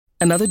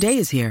Another day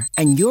is here,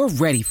 and you're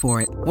ready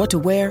for it. What to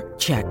wear?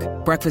 Check.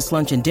 Breakfast,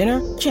 lunch, and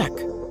dinner? Check.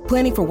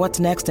 Planning for what's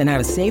next and how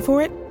to save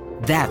for it?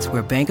 That's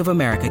where Bank of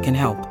America can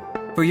help.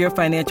 For your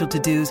financial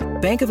to-dos,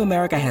 Bank of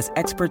America has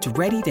experts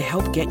ready to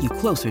help get you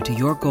closer to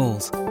your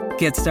goals.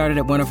 Get started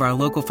at one of our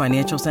local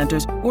financial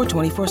centers or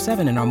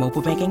 24/7 in our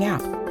mobile banking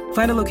app.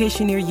 Find a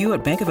location near you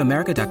at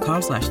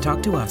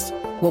bankofamerica.com/talktous.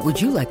 What would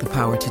you like the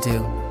power to do?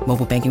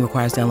 Mobile banking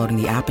requires downloading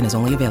the app and is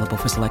only available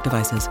for select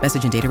devices.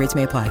 Message and data rates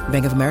may apply.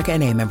 Bank of America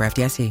N.A., member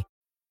FDIC.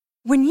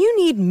 When you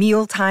need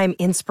mealtime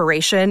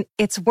inspiration,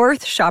 it's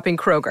worth shopping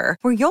Kroger,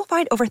 where you'll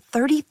find over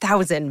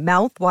 30,000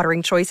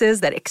 mouth-watering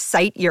choices that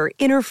excite your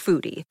inner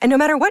foodie. And no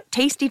matter what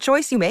tasty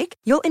choice you make,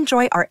 you'll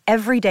enjoy our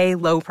everyday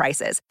low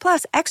prices,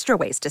 plus extra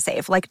ways to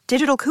save, like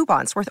digital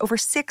coupons worth over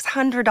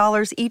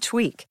 $600 each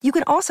week. You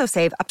can also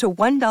save up to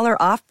 $1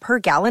 off per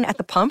gallon at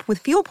the pump with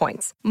fuel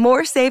points.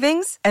 More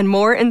savings and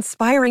more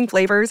inspiring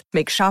flavors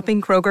make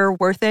shopping Kroger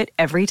worth it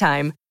every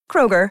time.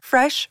 Kroger,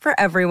 fresh for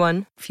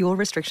everyone. Fuel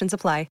restrictions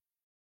apply.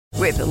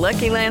 With the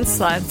Lucky Land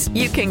Slots,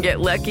 you can get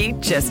lucky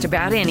just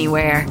about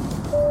anywhere.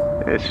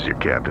 This is your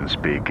captain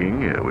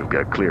speaking. We've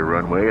got clear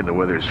runway and the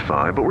weather's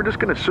fine, but we're just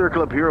going to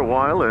circle up here a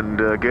while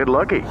and get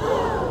lucky.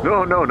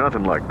 No,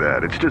 nothing like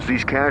that. It's just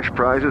these cash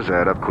prizes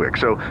add up quick.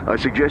 So I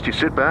suggest you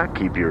sit back,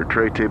 keep your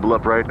tray table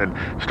upright, and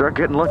start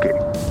getting lucky.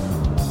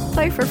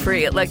 Play for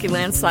free at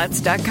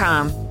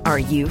LuckyLandSlots.com. Are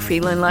you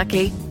feeling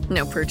lucky?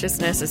 No purchase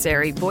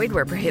necessary. Void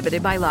where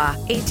prohibited by law.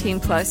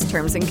 18+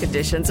 terms and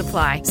conditions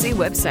apply. See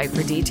website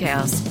for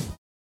details.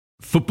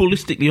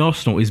 Footballistically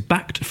Arsenal is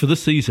backed for the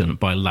season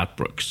by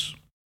Ladbrokes.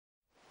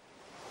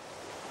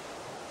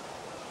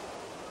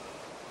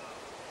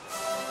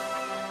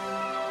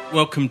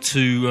 Welcome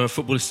to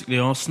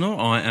Footballistically Arsenal.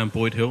 I am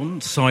Boyd Hilton.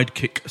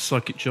 Sidekick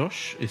Psychic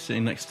Josh is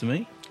sitting next to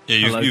me.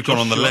 Yeah, you've gone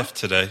on the left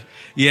today.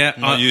 Yeah.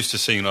 I'm not used to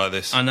seeing like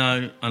this. I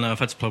know. I've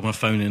had to plug my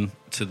phone in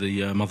to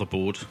the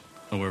motherboard,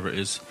 or wherever it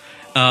is.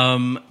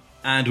 And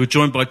we're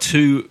joined by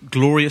two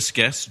glorious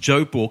guests.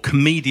 Joe Ball,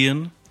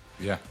 comedian,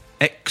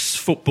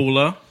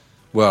 ex-footballer.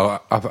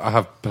 Well, I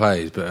have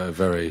played, but at a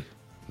very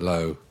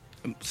low...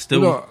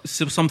 Still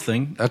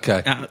something.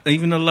 Okay.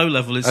 Even a low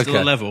level is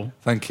still a level.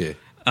 Thank you.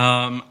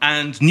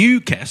 And new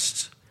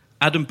guest,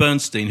 Adam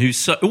Bernstein,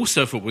 who's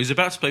also football. He's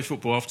about to play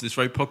football after this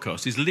very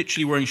podcast. He's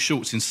literally wearing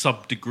shorts in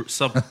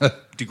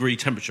sub-degree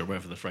temperature,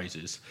 whatever the phrase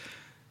is.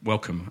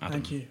 Welcome, Adam.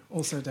 Thank you.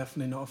 Also,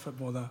 definitely not a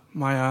footballer.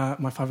 My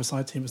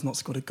five-a-side team has not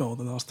scored a goal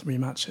the last 3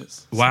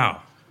 matches. So.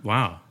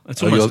 Wow.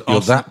 That's almost you're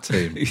that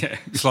team. Yeah.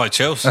 It's like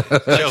Chelsea.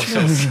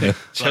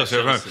 Chelsea.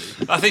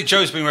 I think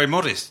Joe's been very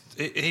modest.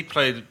 He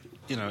played,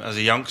 as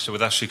a youngster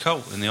with Ashley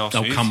Cole in the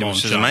Arsenal youth team,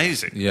 which is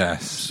amazing.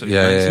 Yes.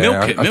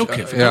 Milk it.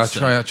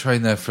 I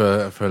trained there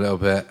for a little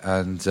bit,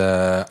 and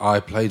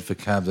I played for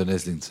Camden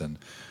Islington,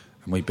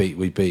 and we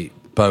beat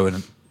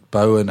Bowen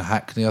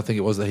Hackney, I think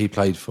it was, that he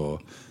played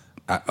for.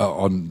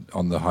 On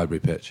the Highbury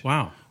pitch.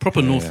 Wow.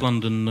 Proper North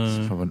London...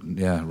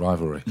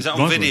 rivalry. Is that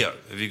on video?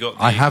 Have you got?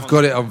 I have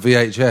got it on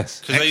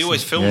VHS. Because they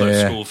always film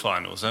those school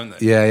finals, don't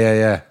they?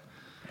 Yeah.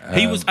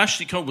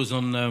 Ashley Cole was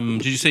on...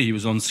 did you see he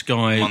was on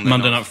Sky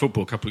Monday Night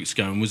Football a couple of weeks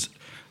ago, and was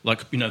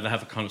like, they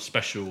have a kind of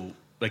special...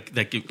 They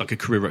give like a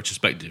career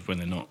retrospective when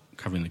they're not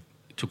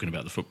talking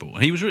about the football.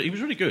 And he was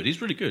really good.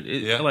 He's really good.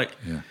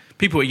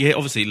 People,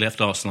 obviously left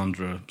Arsenal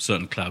under a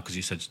certain cloud because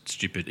he said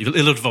stupid,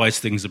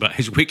 ill-advised things about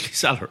his weekly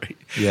salary.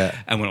 Yeah.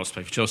 And went on to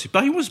play for Chelsea.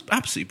 But he was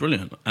absolutely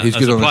brilliant. He's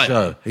good on the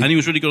show. And he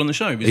was really good on the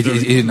show. He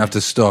didn't have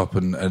to stop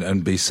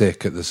and be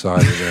sick at the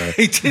side of the...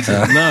 He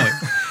didn't, no.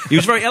 He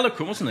was very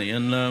eloquent, wasn't he?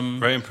 And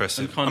very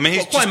impressive.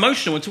 He's quite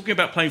emotional when talking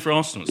about playing for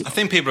Arsenal. I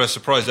think people are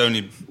surprised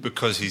only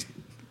because he's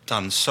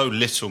done so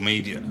little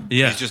media.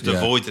 Yeah. He's just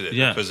avoided it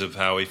because of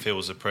how he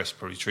feels the press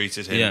probably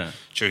treated him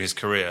during his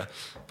career.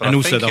 But and I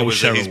also think the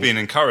whole he's been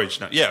encouraged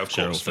now. Yeah, of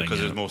course, thing,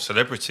 because there's more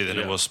celebrity than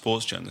it was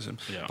sports journalism.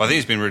 Yeah. But I think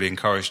he's been really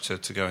encouraged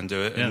to go and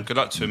do it. And good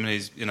luck to him. And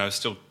he's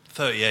still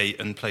 38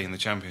 and playing in the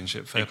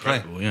Championship. Fair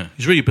play. Yeah,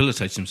 he's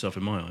rehabilitated himself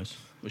in my eyes,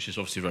 which is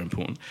obviously very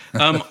important.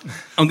 I'm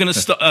going to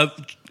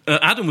start.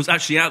 Adam was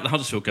actually at the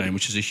Huddersfield game,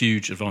 which is a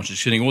huge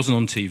advantage. It wasn't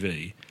on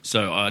TV,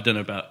 so I don't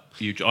know about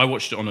you. I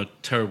watched it on a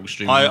terrible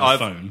stream on my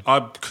phone. I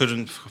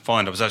couldn't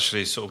find. I was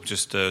actually sort of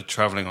just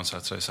travelling on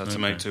Saturday, so I had to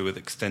make do with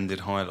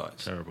extended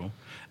highlights. Terrible.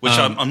 Which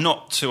I'm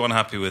not too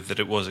unhappy with that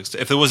it was.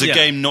 If there was a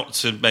game not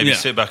to maybe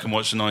sit back and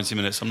watch the 90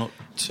 minutes, I'm not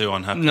too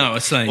unhappy. No, I'm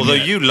saying... Although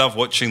you love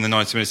watching the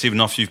 90 minutes even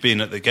after you've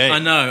been at the game. I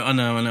know.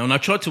 And I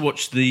tried to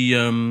watch the...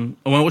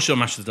 I watched it on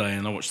Match of the Day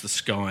and I watched the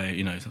Sky,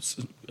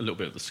 a little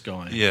bit of the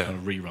Sky kind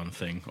of rerun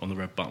thing on the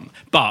red button.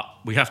 But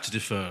we have to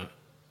defer...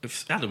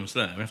 If Adam was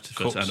there, we have to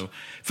defer to Adam.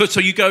 So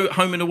you go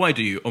home and away,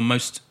 do you, on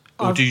most...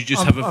 Or do you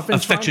just have a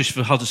fetish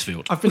for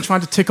Huddersfield? I've been trying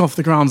to tick off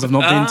the grounds I've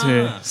not been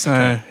to. So,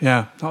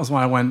 that was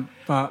why I went.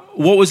 But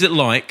what was it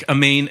like? I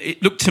mean,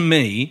 it looked to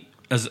me,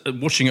 as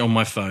watching it on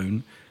my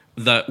phone,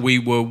 that we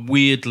were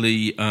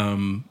weirdly...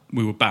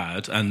 we were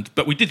bad,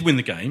 but we did win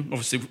the game,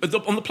 obviously.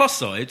 On the plus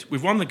side,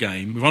 we've won the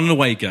game. We've won an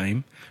away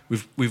game.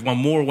 We've won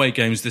more away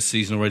games this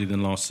season already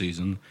than last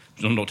season.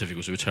 Not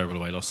difficult, we were terrible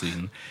away last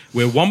season.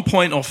 We're 1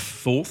 point off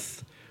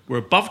fourth. We're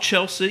above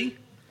Chelsea.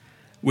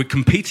 We're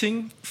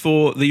competing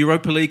for the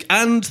Europa League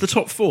and the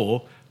top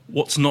 4.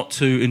 What's not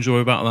to enjoy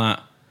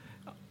about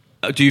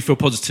that? Do you feel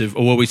positive,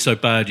 or are we so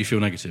bad you feel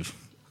negative?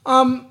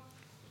 I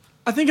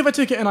think if I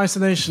took it in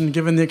isolation,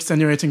 given the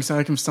extenuating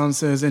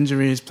circumstances,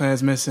 injuries,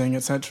 players missing,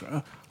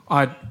 etc.,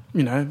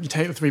 you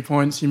take the 3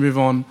 points, you move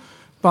on.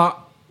 But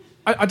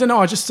I don't know.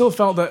 I just still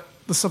felt that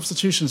the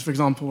substitutions, for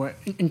example, were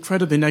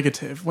incredibly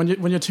negative. When you're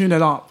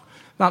 2-0 up,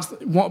 that's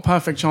what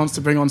perfect chance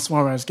to bring on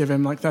Suarez, give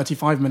him like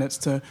 35 minutes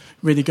to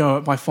really go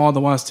at by far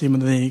the worst team in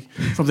the league,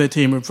 probably a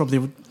team who probably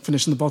would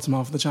finish in the bottom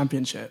half of the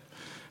championship.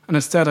 And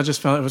instead, I just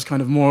felt it was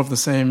kind of more of the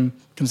same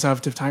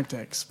conservative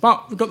tactics.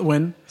 But we got the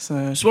win.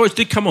 So Suarez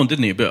did come on,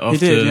 didn't he? A bit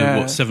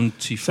after,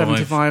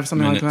 75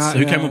 something minutes. like that. So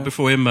who came on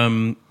before him?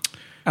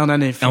 El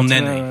Neni. El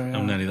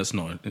Neni, that's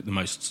not the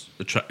most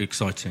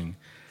exciting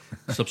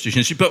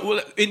substitution.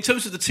 But in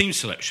terms of the team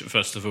selection,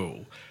 first of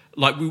all,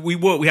 like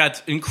we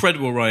had an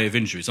incredible array of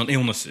injuries and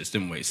illnesses,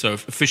 didn't we? So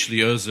officially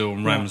Ozil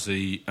and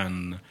Ramsey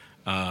and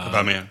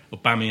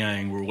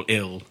Aubameyang were all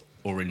ill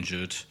or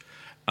injured.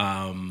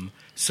 And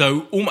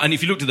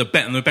if you looked at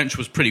the bench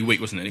was pretty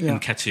weak, wasn't it?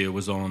 Nketiah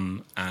was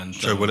on, and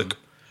Joe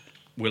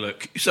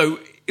Willock. So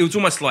it was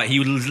almost like he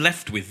was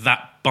left with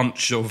that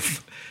bunch of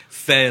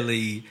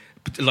fairly,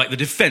 like the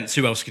defence.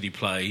 Who else could he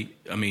play?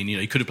 I mean,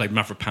 he could have played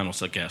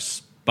Mavropanos, I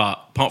guess, but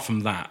apart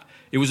from that,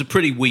 it was a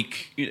pretty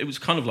weak. It was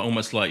kind of like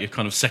almost like your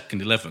kind of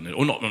second 11,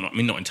 or not. I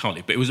mean, not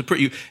entirely, but it was a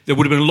pretty. There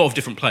would have been a lot of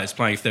different players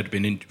playing if they'd have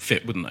been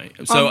fit, wouldn't they?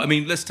 So I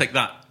mean, let's take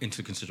that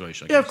into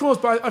consideration. Yeah, of course,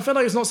 but I feel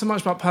like it's not so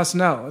much about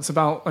personnel. It's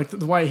about like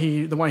the way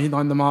he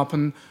lined them up.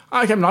 And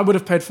I would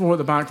have played 4 at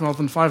the back rather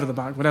than 5 at the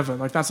back, whatever.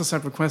 Like that's a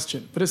separate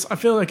question. But I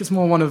feel like it's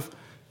more one of.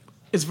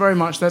 It's very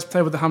much let's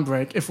play with the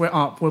handbrake. If we're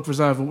up, we'll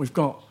preserve what we've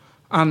got.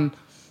 And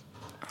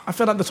I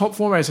feel like the top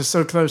 4 race is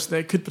so close that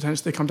it could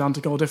potentially come down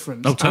to goal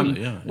difference. Oh,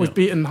 totally, yeah. We've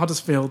beaten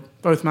Huddersfield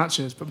both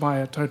matches, but by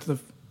a total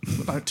of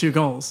like 2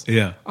 goals.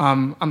 Yeah.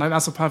 And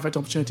that's a perfect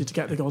opportunity to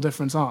get the goal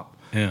difference up.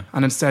 Yeah.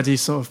 And instead he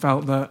sort of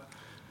felt that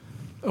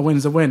a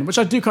win's a win, which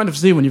I do kind of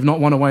see when you've not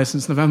won away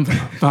since November.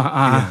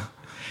 But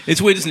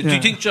it's weird, isn't it? Yeah. Do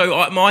you think,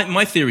 Joe,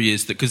 my theory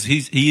is that because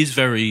he is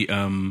very,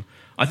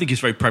 I think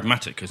he's very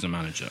pragmatic as a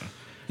manager.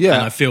 Yeah.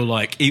 And I feel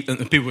like,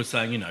 people were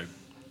saying,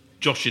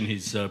 Josh in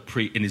his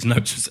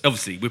notes,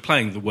 obviously we're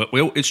playing the work.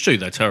 It's true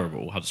they're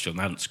terrible. Huddersfield,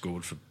 they haven't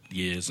scored for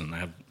years, and they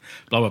have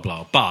blah blah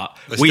blah. But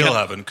they still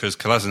haven't, because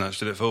Kolasinac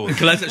did it forward.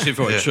 Kolasinac did it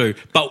forward, true.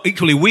 But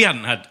equally, we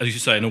hadn't had, as you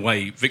say, an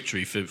away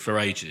victory for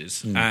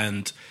ages,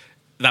 and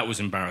that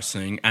was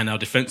embarrassing. And our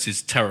defence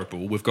is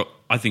terrible. We've got,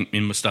 I think,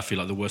 in Mustafi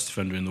like the worst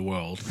defender in the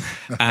world.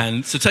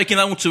 And so taking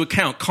that into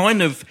account,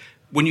 kind of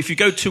if you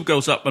go 2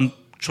 goals up and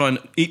trying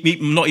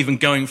not even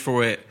going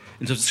for it.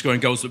 In terms of scoring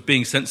goals, but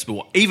being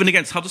sensible, even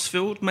against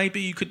Huddersfield,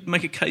 maybe you could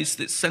make a case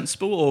that's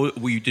sensible, or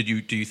do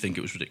you think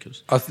it was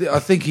ridiculous? I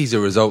think he's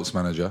a results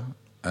manager.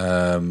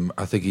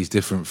 I think he's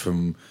different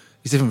from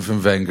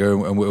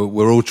Wenger, and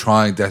we're all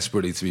trying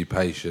desperately to be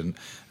patient,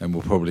 and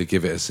we'll probably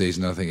give it a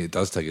season. I think it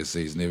does take a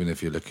season, even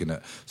if you're looking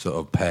at sort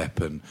of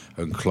Pep and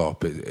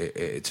Klopp.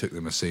 It took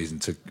them a season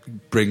to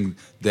bring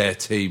their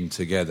team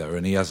together,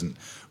 and he hasn't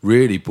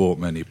really bought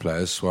many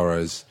players.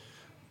 Suarez.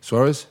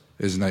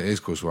 His name is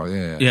called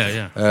Suarez.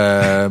 Yeah.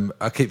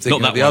 I keep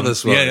thinking of the other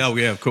Suarez.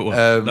 Yeah, of course.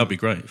 That'd be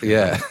great.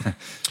 Yeah.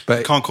 But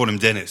you can't call him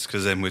Dennis,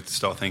 because then we'd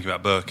start thinking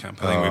about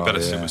Bergkamp. I think we'd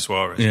better stick with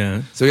Suarez.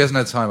 Yeah. So he hasn't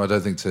had time, I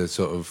don't think, to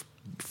sort of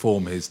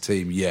form his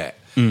team yet.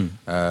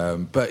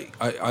 But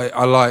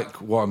I like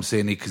what I'm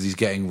seeing, because he's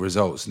getting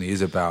results, and he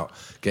is about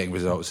getting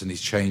results, and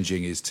he's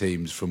changing his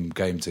teams from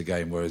game to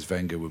game, whereas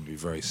Wenger would be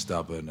very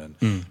stubborn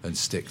and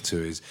stick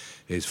to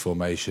his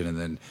formation and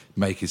then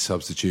make his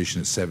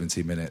substitution at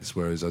 70 minutes,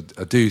 whereas I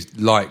do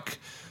like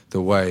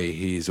the way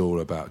he's all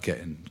about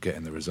getting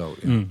the result.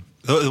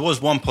 There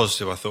was one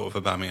positive, I thought,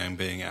 of Aubameyang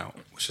being out,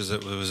 which is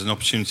that there was an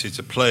opportunity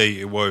to play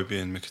Iwobi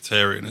and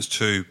Mkhitaryan as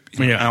 2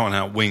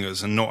 out-and-out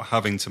wingers, and not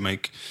having to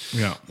make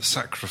the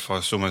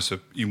sacrifice almost of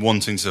you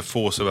wanting to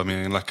force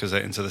Aubameyang and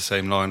Lacazette into the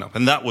same lineup.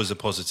 And that was a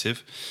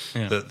positive,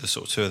 the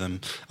sort of 2 of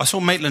them. I saw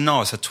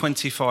Maitland-Niles had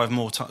 25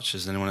 more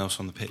touches than anyone else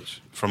on the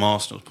pitch, from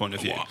Arsenal's point of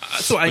view,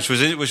 which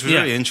was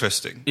really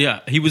interesting.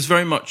 Yeah, he was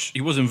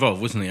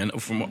involved, wasn't he?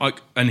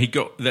 And he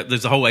got,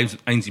 there's a whole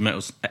Ainsley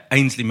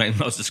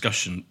Maitland-Niles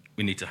discussion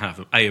we need to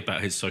have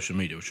about his social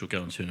media, which we'll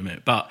go on to in a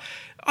minute. But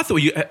I thought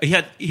he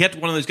had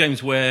one of those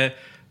games where,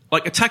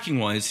 like, attacking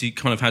wise, he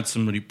kind of had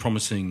some really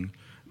promising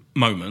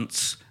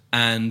moments,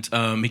 and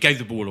he gave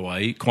the ball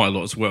away quite a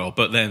lot as well.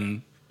 But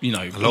then, a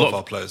lot of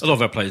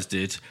our players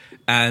did,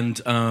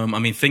 and I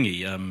mean,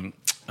 Kolasinac,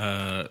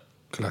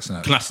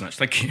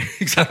 thank you.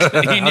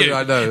 Exactly. He knew.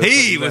 I know.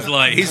 He was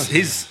like his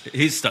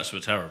stats were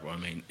terrible. I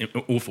mean,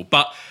 awful.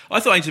 But I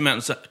thought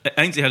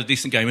Ainsley had a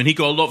decent game, and he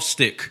got a lot of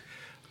stick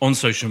on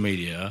social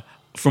media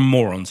from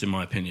morons, in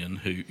my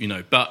opinion.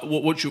 But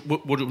what's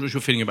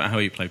your feeling about how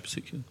he played,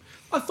 particularly?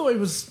 I thought he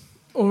was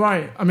all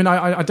right. I mean,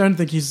 I don't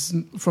think he's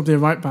probably a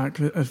right back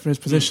for his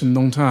position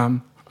long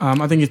term.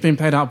 I think he's been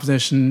played out of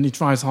position. He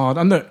tries hard,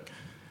 and look,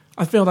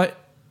 I feel like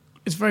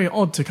it's very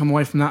odd to come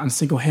away from that and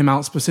single him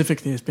out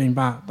specifically as being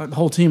bad. Like, the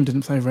whole team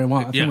didn't play very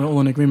well. I think we're all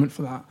in agreement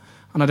for that.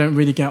 And I don't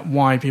really get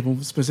why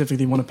people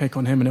specifically want to pick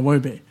on him and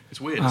Iwobi. It's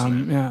weird,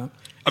 isn't it? Yeah.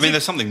 I mean,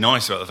 there's something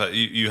nice about the fact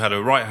you had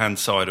a right-hand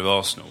side of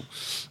Arsenal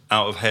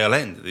out of Hale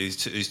End.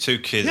 These two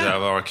kids out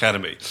of our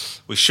academy,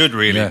 which should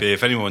really be,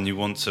 if anyone you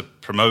want to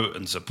promote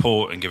and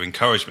support and give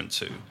encouragement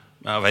to,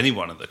 out of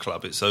anyone at the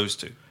club, it's those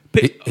two.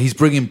 He's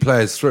bringing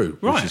players through,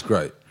 which is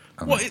great.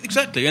 Well,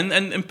 exactly,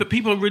 but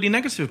people are really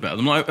negative about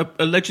them. Like,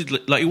 allegedly,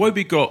 like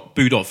Iwobi got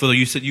booed off. Although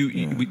you said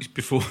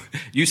before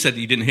you said that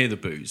you didn't hear the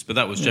boos, but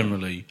that was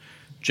generally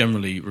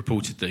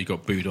reported that he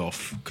got booed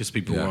off because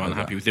people were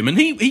unhappy with him. And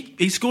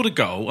he scored a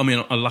goal. I mean,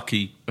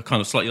 a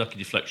kind of slightly lucky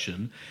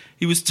deflection.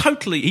 He was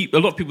totally. A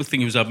lot of people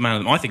think he was a man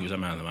of the match. I think he was a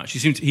man of the match.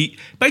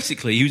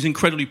 He was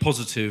incredibly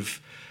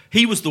positive.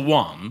 He was the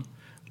one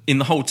in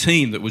the whole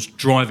team that was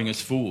driving us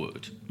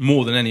forward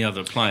more than any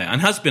other player, and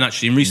has been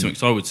actually in recent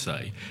weeks, I would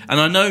say. And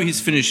I know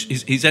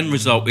his end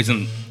result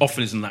isn't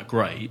that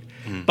great,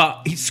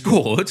 but he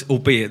scored,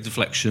 albeit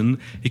deflection.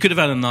 He could have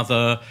had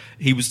another.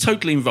 He was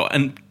totally involved,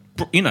 and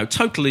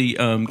totally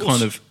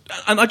kind of.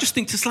 And I just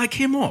think to slag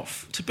him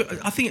off.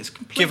 I think it's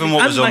completely. Given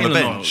what was on the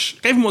bench.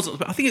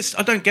 I think it's.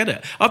 I don't get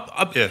it.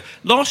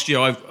 Last year,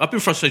 I've been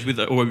frustrated with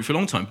Iwobi for a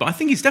long time, but I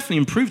think he's definitely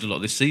improved a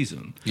lot this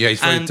season. Yeah,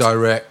 he's very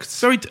direct.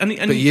 But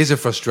he is a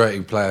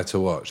frustrating player to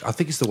watch. I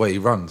think it's the way he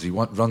runs. He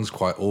runs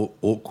quite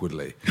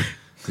awkwardly,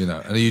 and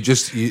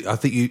I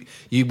think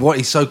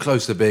he's so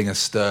close to being a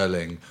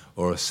Sterling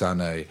or a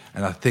Sané,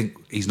 and I think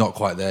he's not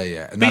quite there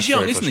yet. And but he's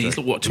young, isn't he? He's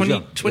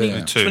 22?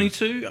 Yeah.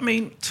 22? I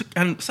mean,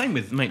 and same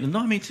with Maitland.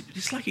 I mean,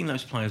 he's slagging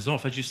those players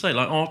off, as you say,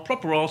 like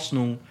proper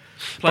Arsenal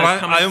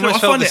players. I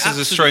almost felt this is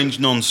a strange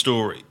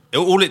non-story.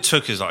 All it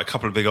took is like a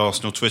couple of big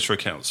Arsenal Twitter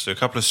accounts to a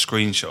couple of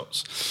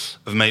screenshots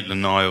of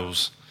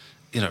Maitland-Niles,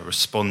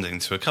 responding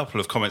to a couple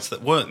of comments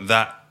that weren't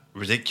that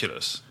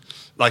ridiculous.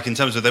 Like, in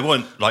terms of, they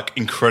weren't like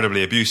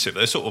incredibly abusive.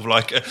 They're sort of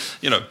like a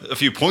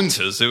few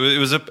pointers. It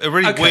was a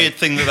really weird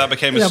thing that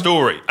became a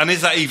story. And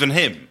is that even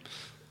him?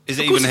 Is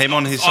it even him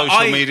on his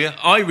social media?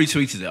 I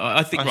retweeted it.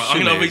 I think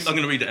I'm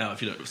going to read it out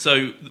if you don't.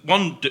 So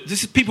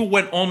people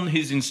went on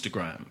his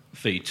Instagram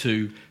feed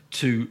to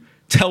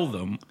tell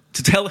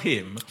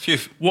him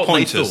what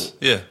pointers.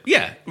 they thought.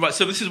 Yeah, right,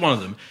 so this is one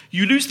of them.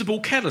 You lose the ball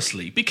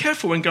carelessly. Be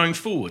careful when going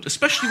forward,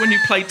 especially when you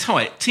play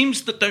tight.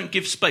 Teams that don't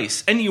give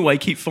space anyway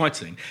keep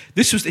fighting.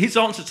 This was his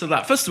answer to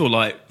that. First of all,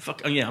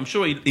 I'm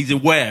sure he's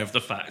aware of the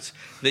fact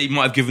that he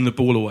might have given the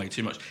ball away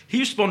too much. He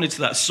responded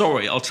to that,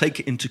 sorry, I'll take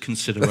it into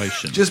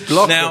consideration. Just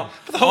block now, him.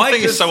 But the whole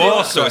thing is so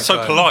Arsenal, it's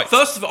so polite.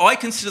 First of all, I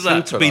consider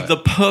that to be the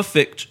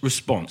perfect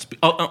response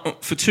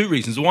for two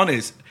reasons. One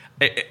is,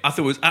 I thought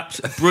it was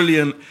absolutely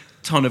brilliant,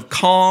 kind of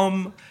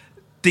calm,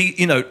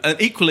 and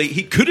equally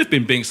he could have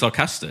been being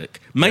sarcastic.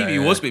 Maybe he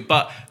was,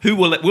 but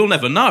we'll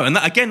never know. And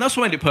that's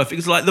what made it perfect.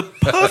 It's like the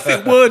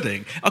perfect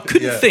wording. I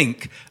couldn't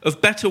think of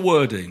better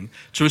wording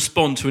to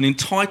respond to an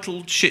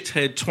entitled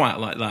shithead twat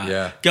like that.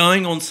 Yeah.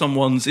 Going on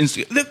someone's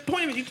Instagram. The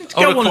point you can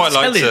go on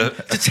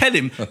to tell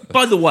him.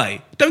 By the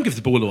way, don't give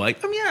the ball away.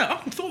 I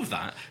hadn't thought of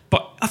that.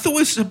 But I thought it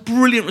was a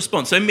brilliant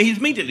response. So he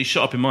immediately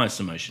shot up in my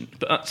estimation.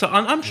 But so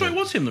I'm sure it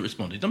was him that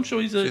responded. I'm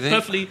sure he's a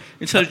perfectly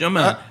intelligent young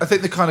man. I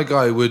think the kind of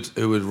guy who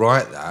would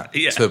write that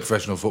to a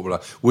professional footballer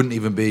wouldn't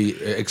even be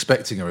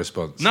expecting a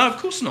response. No, of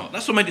course not.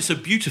 That's what made it so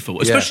beautiful.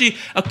 Especially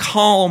a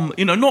calm,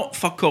 not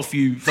fuck off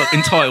you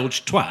entitled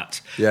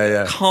twat.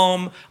 Yeah.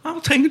 Calm, I'll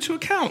take into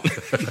account.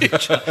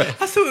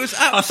 I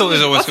thought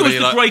it was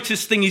the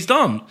greatest thing he's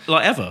done,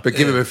 ever. But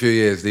give him a few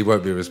years, he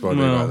won't be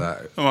responding like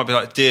that. It might be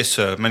like, dear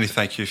sir, many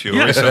thank you for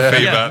your recent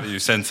feedback that you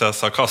sent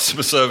us. Our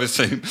customer service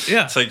team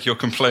take your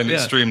complaint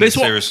extremely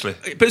seriously.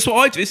 But it's what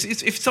I do.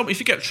 If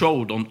you get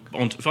trolled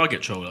if I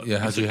get trolled,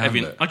 how do you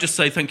handle it? I just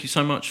say thank you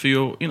so much for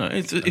your,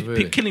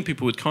 killing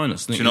people with kindness.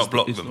 Do you not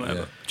block them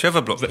ever? Do you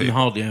ever block people?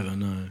 Hardly ever.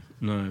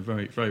 No,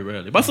 very very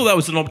rarely. But I thought that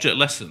was an object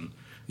lesson.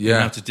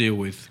 How to deal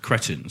with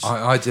cretins.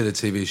 I did a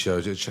TV show,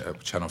 a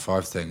Channel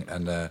 5 thing,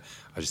 and I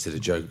just did a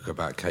joke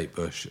about Kate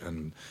Bush,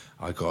 and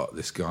I got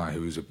this guy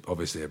who was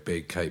obviously a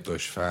big Kate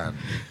Bush fan,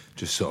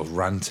 just sort of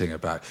ranting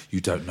about, you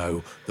don't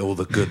know all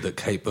the good that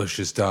Kate Bush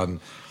has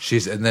done.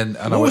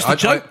 What was the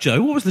joke,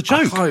 Joe? What was the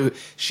joke?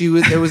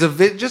 There was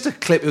just a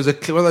clip. It was one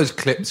of those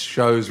clips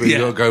shows where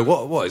you go,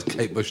 what is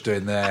Kate Bush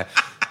doing there?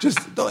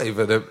 Just not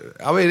even.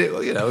 It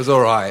was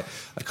all right.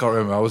 I can't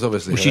remember. I was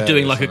obviously. Was she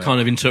doing like a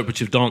kind of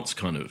interpretive dance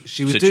kind of?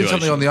 She was doing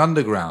something on the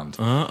Underground.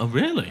 Oh,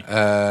 really?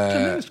 I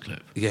didn't know this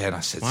clip. Yeah, and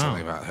I said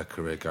something about her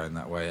career going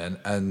that way.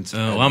 And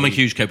I'm a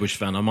huge Kate Bush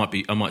fan. I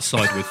might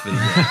side with the.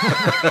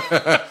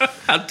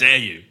 How dare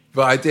you?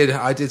 But I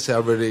did say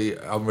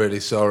I'm really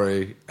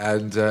sorry,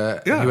 and he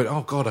went,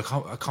 "Oh God, I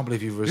can't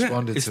believe you've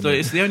responded to me."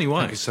 It's the only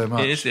way. Thank you so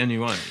much. It is the only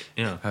way.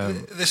 Yeah.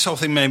 This whole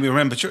thing made me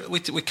remember.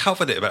 We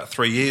covered it about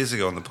 3 years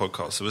ago on the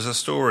podcast. There was a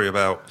story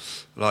about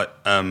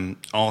Arsenal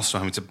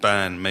having to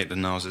ban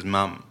Maitland-Niles'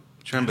 mum.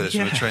 Do you remember this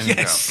from the training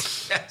ground?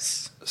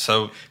 Yes.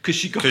 So because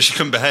she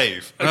couldn't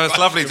behave. And it's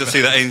lovely to see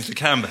that Ainsley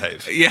can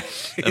behave. Yeah.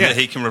 And that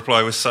he can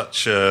reply with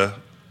such.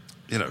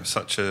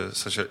 such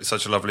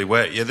a lovely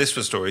way. Yeah, this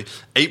was a story.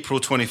 April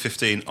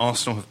 2015,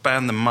 Arsenal have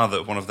banned the mother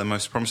of one of their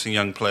most promising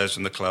young players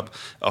in the club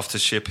after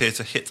she appeared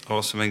to hit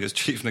Arsene Wenger's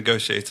chief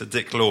negotiator,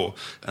 Dick Law,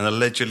 and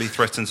allegedly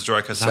threatened to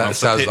drag herself off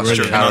the pitch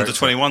during an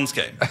under-21s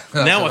game.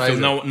 Now I feel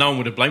no one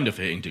would have blamed her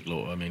for hitting Dick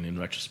Law, in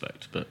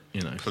retrospect, but,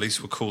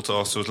 Police were called to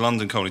Arsenal's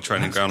London Colney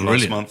training ground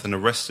last month and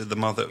arrested the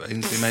mother of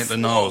Ainsley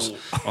Maitland-Niles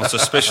on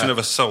suspicion of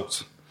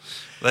assault.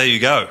 There you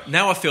go.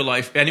 Now I feel like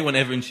if anyone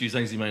ever interviews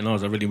Ainsley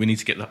Maitland-Niles, we need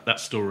to get that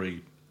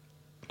story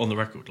on the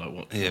record. Like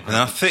what? Yeah, but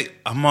I think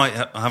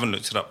I haven't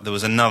looked it up. There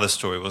was another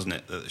story, wasn't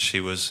it, that she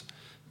was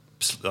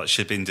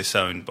she'd been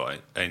disowned by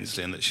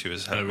Ainsley and that she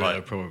was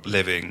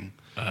living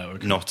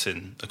not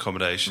in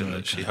accommodation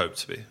that she hoped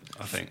to be.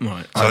 I think.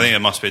 Right. So I think it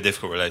must be a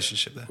difficult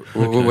relationship there.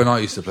 When I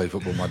used to play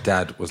football, my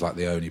dad was like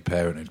the only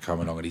parent who'd come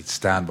along, and he'd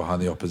stand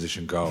behind the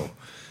opposition goal.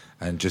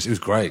 And it was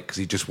great because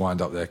he just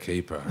wind up their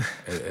keeper.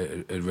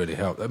 It really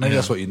helped. Maybe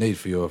that's what you need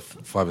for your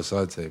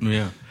five-a-side team.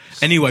 Yeah.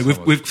 Anyway,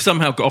 we've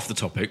somehow got off the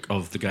topic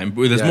of the game.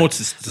 But there's more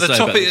to say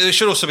about it. It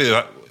should also be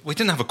that we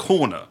didn't have a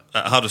corner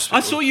at Huddersfield.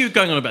 I saw you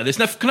going on about this.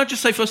 Now, can I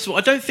just say, first of all,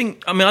 I don't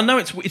think... I know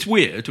it's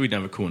weird we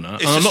didn't have a corner.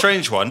 It's a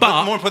strange one.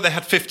 But more important, they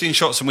had 15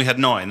 shots and we had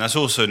 9. That's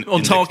also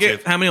on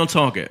target. How many on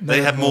target?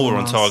 They had more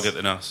on target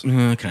than us.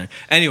 Okay.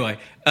 Anyway...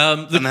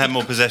 and they had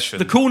more possession.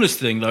 The corners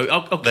thing, though...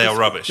 they are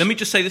rubbish. Let me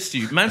just say this to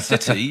you. Man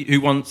City,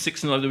 who won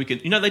 6-0 over the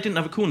weekend, they didn't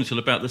have a corner until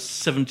about the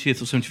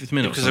 70th or 75th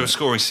minute. Because they were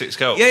scoring 6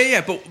 goals.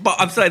 Yeah, but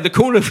I'm saying the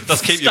corner...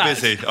 Does keep you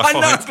busy, I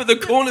know, but the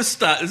corner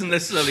stat isn't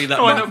necessarily that...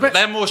 I know, but they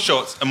have more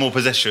shots and more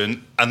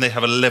possession, and they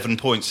have 11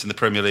 points in the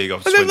Premier League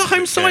after 26 games. And they're the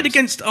home side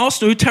against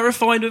Arsenal, who are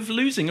terrified of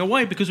losing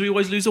away because we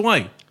always lose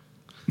away.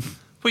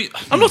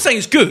 I'm not saying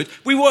it's good.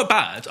 We were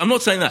bad. I'm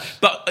not saying that.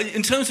 But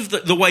in terms of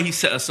the way he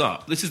set us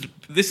up, this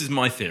is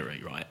my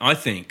theory, right? I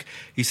think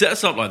he set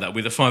us up like that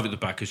with a 5 at the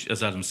back,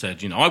 as Adam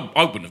said.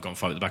 I wouldn't have gone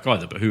 5 at the back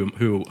either. But who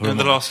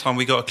the last time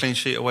we got a clean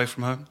sheet away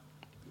from home?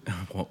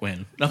 What,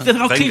 when?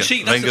 Clean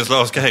sheet. Wenger's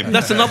last game.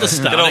 That's another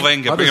stat. Good old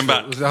Wenger, bring him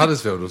back. Was it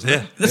Huddersfield, wasn't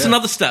it? That's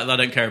another stat that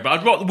I don't care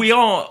about.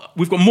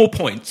 We've got more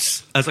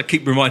points, as I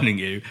keep reminding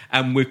you,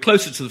 and we're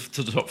closer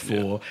to the top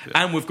 4,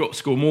 and we've got to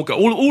score more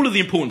goals. All of the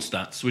important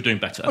stats, we're doing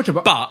better. Okay,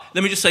 but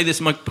let me just say this,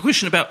 my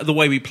question about the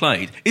way we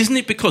played, isn't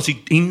it because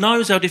he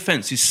knows our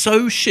defence is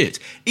so shit,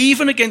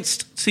 even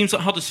against teams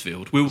like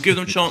Huddersfield, we will give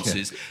them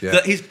chances,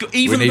 that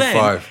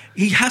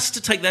he has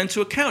to take that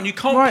into account. You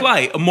can't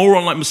play a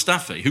moron like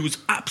Mustafi, who was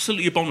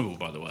absolutely abominable,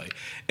 by the way,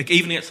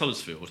 even against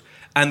Huddersfield,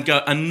 and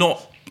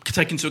not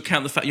take into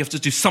account the fact you have to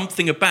do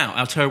something about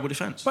our terrible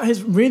defence. But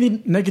his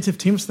really negative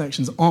team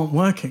selections aren't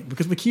working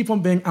because we keep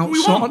on being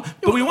outshot.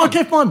 We won.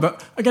 Okay, fine,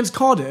 but against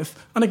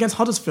Cardiff and against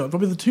Huddersfield,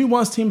 probably the 2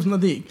 worst teams in the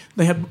league,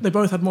 they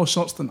both had more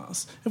shots than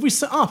us. If we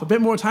set up a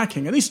bit more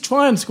attacking, at least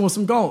try and score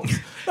some goals.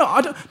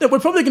 We're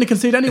probably going to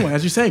concede anyway,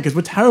 as you say, because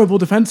we're terrible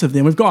defensively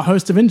and we've got a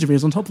host of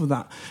injuries on top of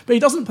that. But he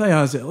doesn't play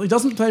Ozil. He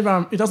doesn't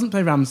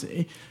play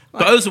Ramsey.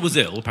 But Ozil was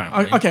ill,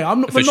 apparently. Okay,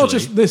 but not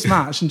just this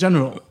match in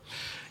general.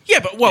 Yeah,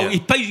 but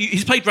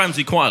he's played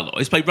Ramsey quite a lot.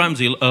 He's played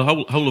Ramsey a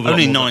whole of a lot.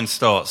 Only 9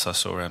 starts I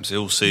saw Ramsey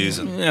all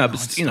season. Yeah,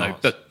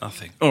 but but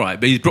nothing. All right,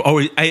 but he's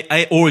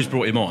always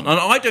brought him on, and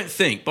I don't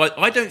think.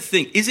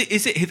 Is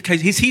it the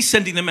case? Is he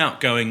sending them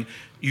out going?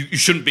 You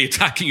shouldn't be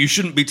attacking. You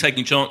shouldn't be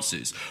taking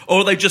chances,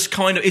 or are they just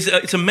kind of?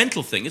 It's a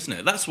mental thing, isn't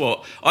it? That's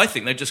what I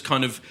think.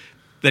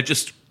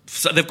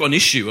 They've got an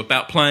issue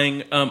about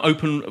playing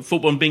open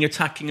football and being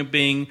attacking and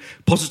being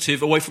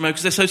positive away from home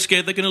because they're so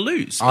scared they're going to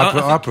lose.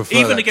 I prefer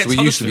even that, against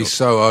we used to be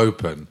so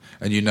open,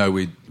 and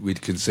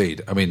we'd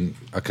concede. I mean,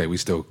 okay, we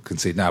still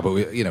concede now, but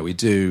we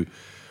do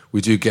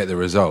get the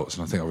results,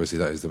 and I think obviously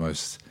that is the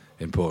most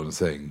important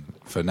thing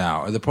for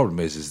now. And the problem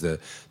is the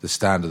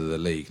standard of the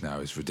league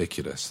now is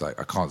ridiculous. Like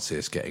I can't see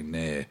us getting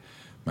near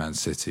Man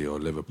City or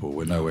Liverpool.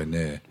 We're nowhere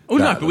near. Oh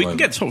no, but we can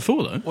get top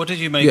 4 though. What did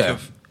you make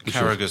of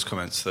Carragher's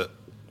comments that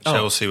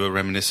Chelsea were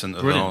reminiscent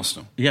of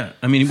Arsenal? Yeah,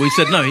 I mean, we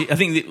said no. I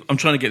think I'm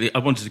trying to get. I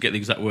wanted to get the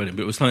exact wording,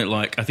 but it was something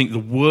like, I think the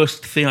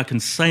worst thing I can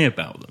say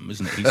about them,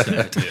 isn't it? He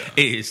said,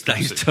 is that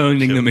he's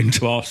turning them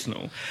into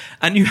Arsenal,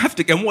 and you have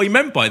to. And what he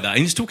meant by that, and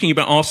he's talking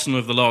about Arsenal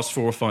of the last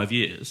 4 or 5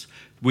 years,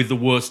 with the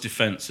worst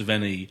defence of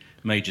any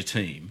major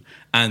team,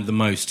 and the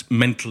most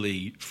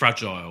mentally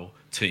fragile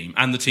team,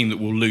 and the team that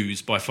will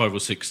lose by 5 or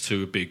 6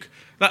 to a big.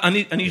 And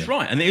he's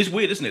right. And it is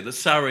weird, isn't it, that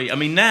Sarri... I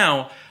mean,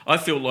 now I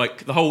feel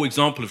like the whole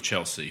example of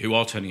Chelsea, who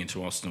are turning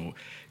into Arsenal,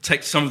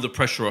 takes some of the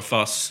pressure off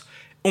us,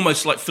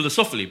 almost like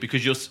philosophically,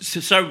 because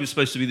Sarri was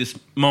supposed to be this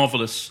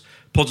marvellous,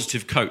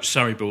 positive coach,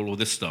 Sarri built all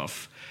this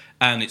stuff,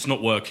 and it's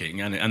not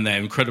working, and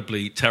they're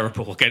incredibly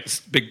terrible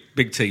against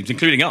big teams,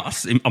 including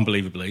us,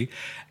 unbelievably.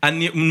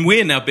 And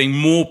we're now being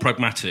more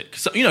pragmatic.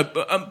 So,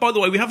 by the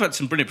way, we have had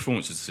some brilliant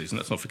performances this season,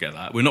 let's not forget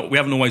that. We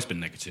haven't always been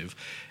negative.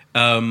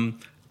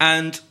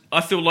 And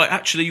I feel like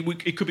actually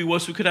it could be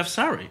worse. We could have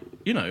Sarri,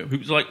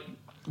 who's like.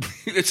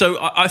 So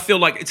I feel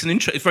like it's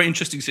a very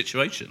interesting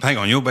situation. Hang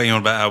on, you're banging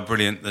on about how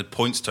brilliant the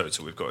points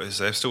total we've got is.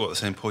 They've still got the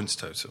same points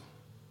total.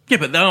 Yeah,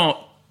 but they are.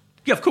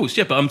 Yeah, of course.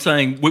 Yeah, but I'm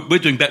saying we're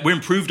doing better. We're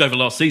improved over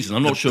last season.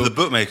 I'm not sure the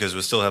bookmakers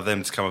will still have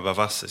them to come above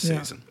us this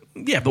season.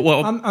 Yeah, but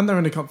well, and they're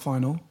in a cup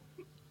final.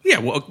 Yeah,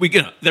 well,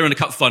 they're in a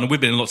cup final. We've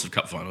been in lots of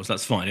cup finals.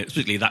 That's fine. It's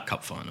particularly that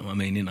cup final. I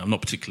mean, I'm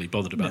not particularly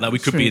bothered about that. We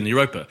could be in the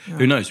Europa. Yeah.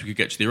 Who knows? We could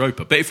get to the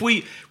Europa. But if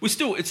we're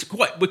still, it's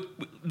quite.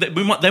 They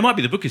might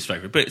be the bookies'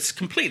 favourite, but it's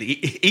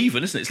completely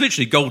even, isn't it? It's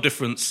literally goal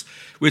difference.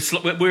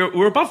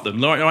 We're above them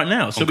right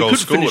now. So on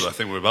goals scored, I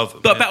think we're above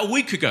them. But about a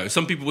week ago,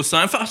 some people were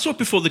saying. In fact, I saw it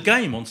before the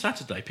game on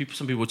Saturday.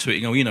 Some people were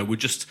tweeting, "Oh, we're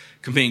just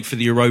competing for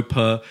the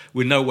Europa.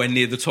 We're nowhere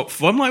near the top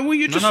 4." I'm like, "Well,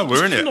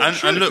 we're in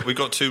it." And look, we've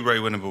got 2 very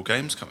winnable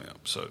games coming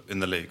up. So in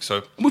the league,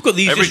 so. We've got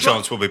the every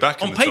chance we'll be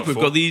back on paper. We've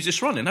got the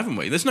easiest run in, haven't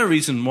we? There's no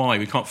reason why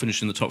we can't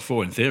finish in the top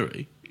 4 in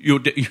theory.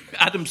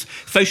 Adam's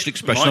facial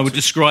expression I would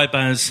describe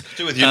as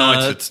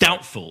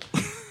doubtful.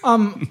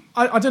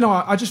 I don't know.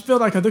 I just feel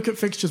like I look at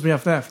fixtures we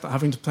have left,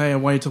 having to play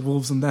away to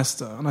Wolves and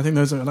Leicester, and I think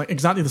those are like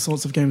exactly the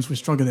sorts of games we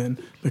struggle in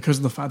because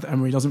of the fact that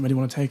Emery doesn't really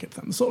want to take it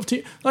to them. The sort of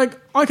team, like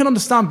I can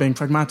understand being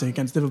pragmatic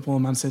against Liverpool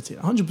and Man City,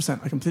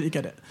 100%. I completely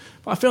get it.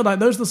 But I feel like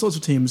those are the sorts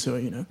of teams who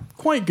are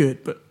quite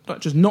good,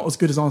 but just not as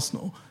good as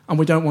Arsenal, and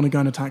we don't want to go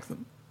and attack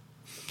them.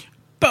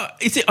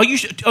 But are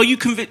you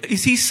convinced?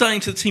 Is he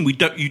saying to the team,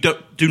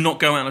 do not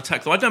go out and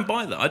attack them? I don't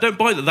buy that. I don't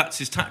buy that. That's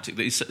his tactic.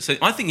 That he's saying.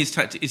 I think his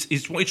tactic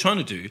is what he's trying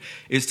to do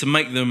is to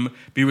make them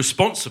be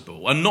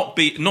responsible and not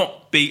be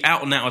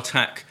out and out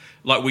attack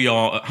like we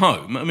are at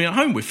home. I mean, at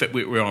home we're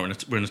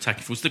an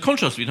attacking force. The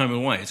contrast between home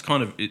and away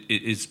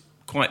is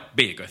quite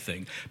big, I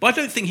think. But I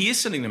don't think he is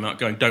sending them out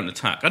going, don't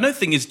attack. I don't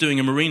think he's doing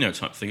a Mourinho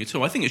type thing at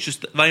all. I think it's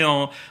just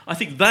that I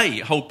think they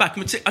hold back.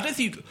 I don't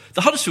think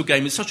the Huddersfield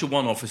game is such a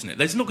one-off, isn't it?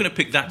 They're not going to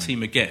pick that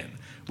team again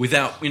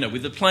without,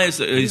 with the players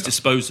at his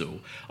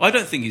disposal. I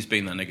don't think he's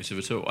been that negative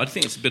at all. I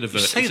think it's a bit of a...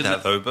 You say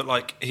that, though,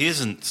 but he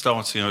isn't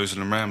starting Ozil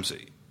and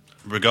Ramsey.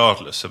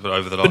 Regardless of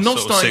over the last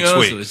sort of 6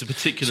 weeks. Is a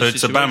particular so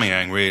it's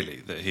Aubameyang really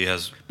that he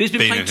has been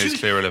in his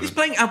clear 11. He's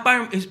playing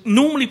He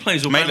normally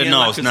plays Aubameyang.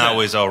 Maitland-Niles now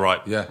is our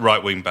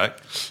right wing back,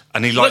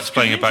 and he likes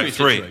playing a back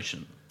 3.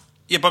 Situation.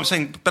 Yeah, but I'm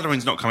saying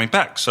Bellerin's not coming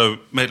back, so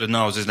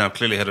Maitland-Niles is now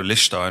clearly ahead of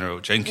Lichtsteiner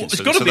or Jenkins.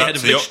 Well, it's got to be ahead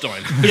of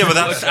Lichtsteiner. Yeah, but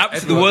that's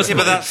absolutely the worst. Yeah,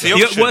 but that's the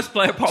option. Worst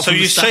player apart so from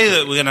you say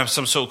that we're going to have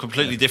some sort of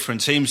completely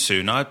different team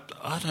soon. I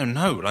don't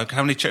know. Like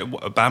how many?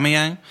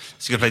 Aubameyang?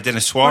 Is he going to play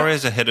Denis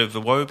Suarez ahead of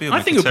Iwobi?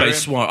 I think he'll play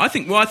Suarez. I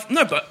think. Well,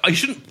 no, but I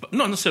shouldn't.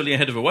 Not necessarily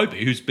ahead of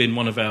Iwobi, who's been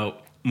one of our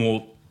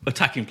more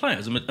attacking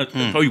players.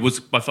 Probably was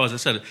by far, as I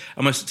said,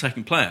 a most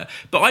attacking player.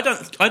 But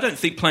I don't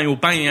think playing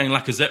Aubameyang and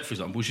Lacazette, for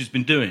example, which he's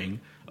been doing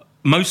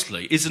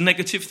mostly, is a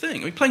negative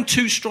thing. I mean, playing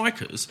 2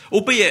 strikers,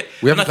 albeit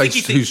we haven't played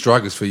 2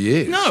 strikers for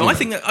years. No, I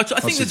think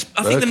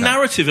the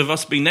narrative of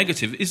us being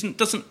negative isn't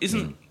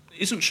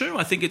true.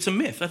 I think it's a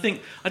myth.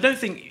 I don't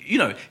think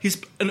he's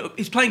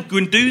playing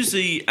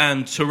Guendouzi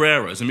and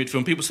Torreira as a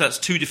midfield. People say that's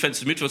 2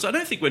 defensive midfielders. I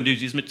don't think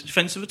Guendouzi is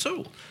defensive at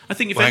all. I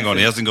think hang on,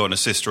 he hasn't got an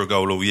assist or a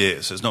goal all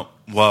year, so it's not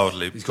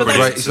wildly. He's got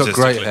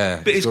great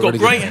hair. But he's got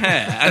great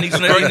hair, and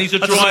he's a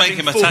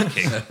driving force.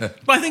 Attacking.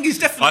 But I think he's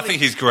definitely. I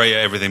think he's great at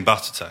everything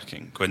but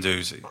attacking.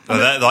 Guendouzi.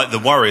 Like the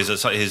worries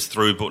that's like his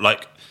through, but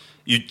like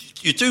you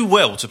do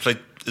well to play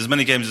as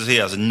many games as he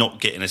has and not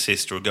get an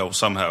assist or a goal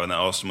somehow in that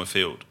Arsenal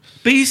field.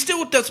 But he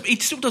still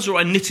does all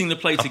right knitting the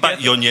play together. I bet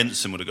Jon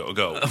Jensen would have got a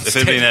goal if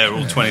he'd been there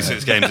all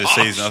 26 games this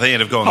season. I think he'd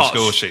have gone on the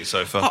score sheet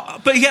so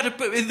far. But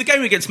in the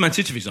game against Man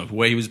City, for example,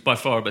 where he was by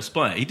far our best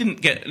player, he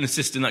didn't get an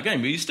assist in that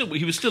game. But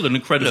he was still an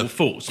incredible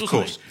force, wasn't of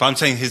course. He? But I'm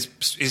saying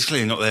he's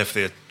clearly not there for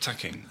the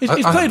attacking. He's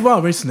played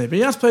well recently, but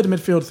he has played a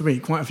midfield 3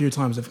 quite a few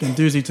times with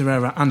Guendouzi,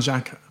 Torreira and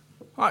Xhaka.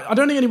 I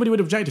don't think anybody would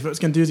object if it was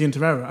Guendouzi and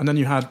Torreira, and then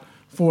you had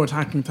 4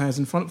 attacking players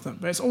in front of them.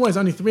 But it's always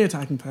only 3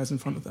 attacking players in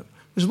front of them.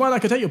 Which is why I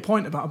take your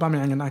point about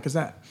Aubameyang and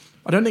Lacazette.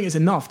 I don't think it's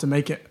enough to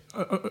make it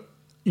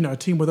a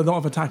team with a lot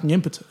of attacking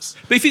impetus.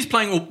 But if he's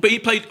playing, he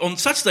played on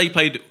Saturday. He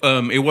played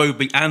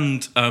Iwobi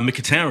and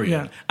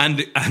Mkhitaryan and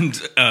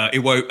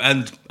Iwobi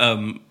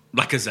and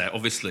Lacazette,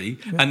 obviously,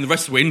 and the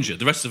rest were injured.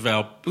 The rest of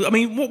our, I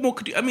mean, what more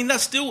could you? I mean,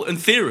 that's still in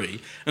theory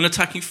an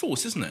attacking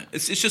force, isn't it?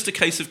 It's just a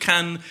case of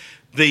can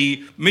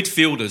the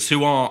midfielders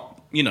who are,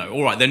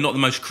 all right, they're not the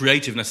most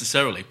creative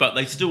necessarily, but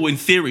they still, in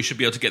theory, should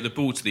be able to get the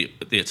ball to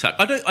the attack.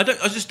 I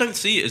just don't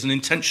see it as an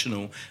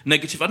intentional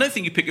negative. I don't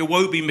think you pick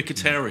Iwobi,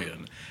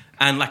 Mkhitaryan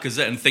and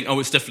Lacazette and think,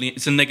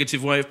 it's a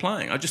negative way of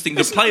playing. I just think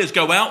the players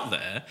go out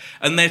there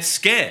and they're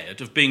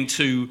scared of being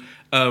too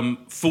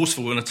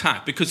forceful in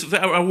attack because of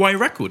our away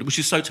record, which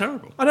is so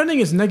terrible. I don't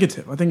think it's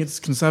negative. I think it's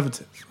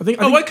conservative.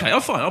 Okay,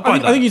 I'm fine. I'll buy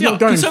that. I think he's not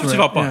going conservative.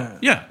 for it. I'll buy.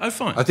 Yeah, I'm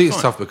fine. I think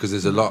it's tough because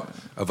there's a lot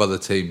of other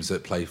teams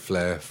that play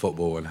flair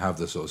football and have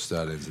the sort of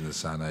Sterlings and the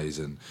Sanés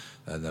and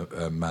the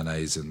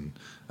Manés and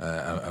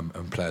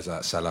players like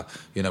that, Salah.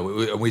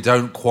 We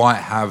don't quite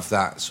have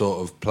that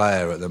sort of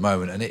player at the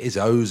moment, and it is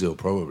Ozil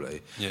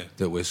probably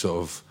that we're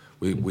sort of.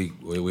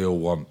 We all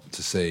want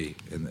to see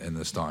in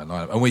the starting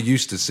lineup, and we're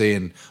used to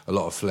seeing a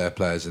lot of flair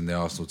players in the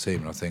Arsenal team,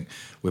 and I think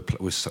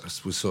we're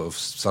sort of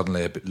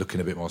suddenly looking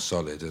a bit more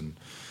solid, and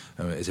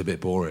it's a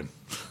bit boring.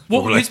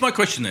 Here's my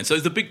question then. So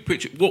the big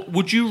picture: what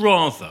would you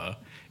rather,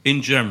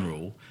 in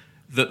general,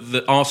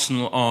 that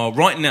Arsenal are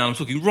right now, I'm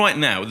talking right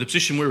now, the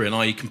position we're in,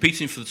 i.e.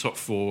 competing for the top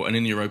 4 and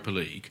in the Europa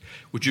League,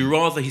 would you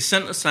rather he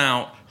sent us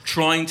out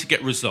trying to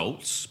get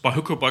results by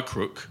hook or by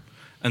crook,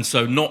 and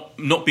so not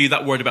be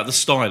that worried about the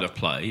style of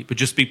play, but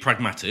just be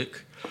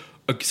pragmatic?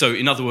 So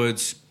in other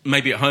words,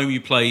 maybe at home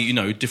you play,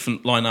 a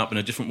different lineup in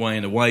a different way,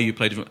 and away you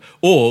play different.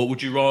 Or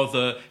would you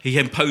rather he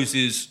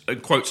imposes,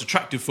 quotes,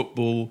 attractive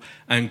football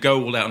and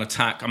go all out and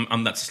attack?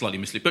 That's slightly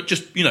misleading, but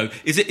just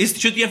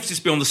should the emphasis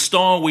be on the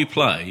style we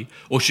play,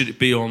 or should it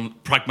be on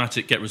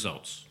pragmatic get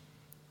results?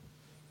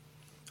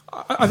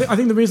 I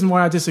think the reason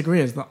why I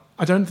disagree is that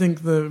I don't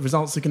think the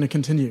results are going to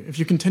continue. If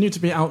you continue to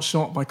be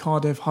outshot by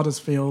Cardiff,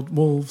 Huddersfield,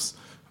 Wolves,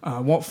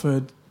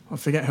 Watford, I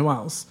forget who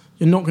else,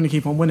 you're not going to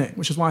keep on winning,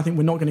 which is why I think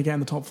we're not going to get in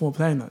the top 4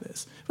 playing like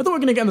this. If I thought we were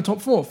going to get in the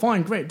top 4,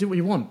 fine, great, do what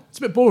you want. It's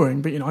a bit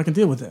boring, but I can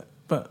deal with it.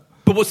 But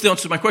what's the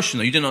answer to my question,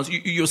 though? You didn't answer.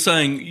 You're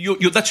saying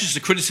that's just a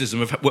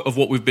criticism of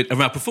what we've been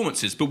of our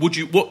performances. But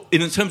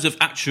in terms of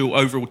actual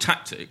overall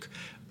tactic,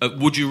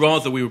 would you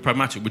rather we were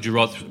pragmatic? Would you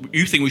rather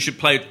you think we should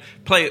play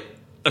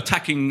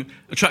attacking,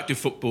 attractive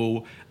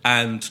football,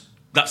 and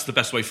that's the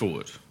best way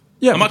forward?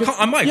 Yeah, I might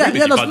agree with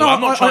you, by the way.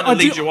 I'm not trying to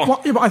lead you on.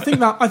 But I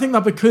think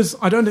that because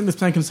I don't think this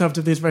playing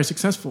conservatively is very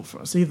successful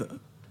for us either.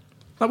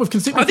 Like we've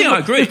conceded, I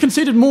agree. We've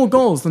conceded more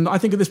goals than I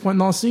think at this point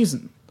last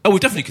season. Oh, we've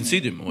definitely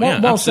conceded more.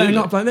 Yeah, while absolutely.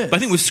 staying up like this. But I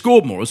think we've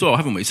scored more as well,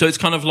 haven't we? So it's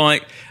kind of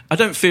like I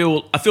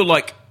feel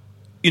like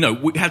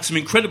we had some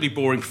incredibly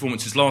boring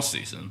performances last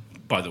season.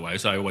 By the way,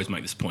 as I always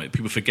make this point,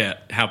 people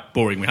forget how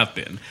boring we have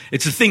been.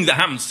 It's a thing that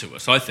happens to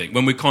us, I think,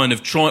 when we kind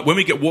of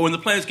when the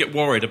players get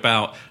worried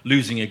about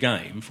losing a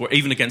game,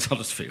 even against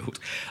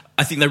Huddersfield,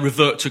 I think they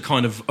revert to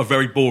kind of a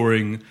very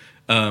boring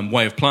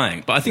way of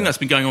playing. But I think that's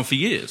been going on for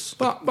years.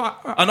 By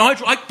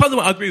the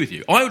way, I agree with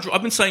you.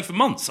 I've been saying for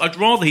months, I'd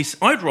rather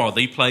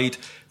he played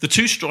the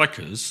 2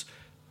 strikers,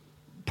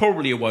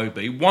 probably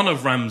Iwobi, one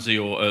of Ramsey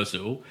or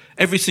Ozil,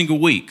 every single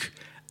week.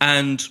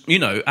 And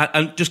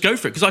and just go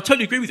for it, because I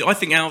totally agree with you. I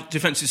think our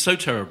defence is so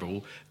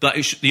terrible that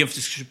the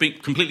emphasis should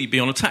completely be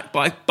on attack.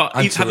 But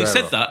having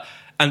said that,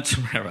 and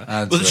Torreira,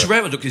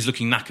 Torreira is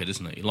looking knackered,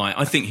 isn't he? Like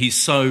I think he's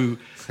so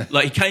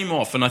he came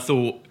off, and I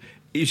thought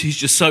he's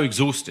just so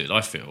exhausted. I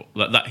feel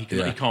that he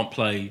can't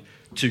play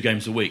 2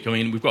 games a week. I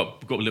mean, we've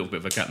got a little bit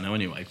of a gap now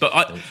anyway.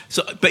 But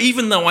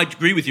even though I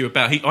agree with you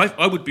about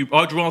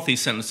I'd rather he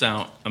sent us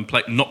out and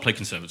not play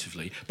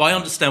conservatively. But I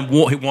understand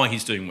why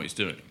he's doing what he's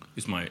doing.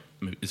 Is my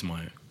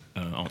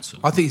answer.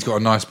 I think he's got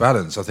a nice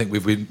balance. I think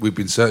we've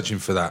been searching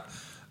for that,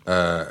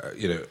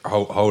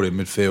 holding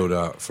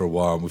midfielder for a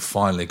while, and we've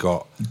finally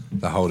got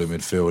the holding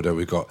midfielder.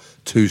 We've got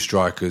 2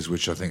 strikers,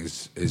 which I think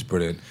is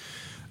brilliant.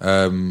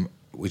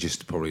 We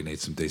just probably need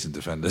some decent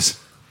defenders,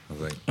 I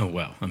think. Oh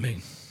well, I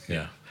mean,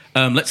 yeah.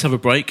 Let's have a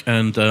break,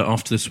 and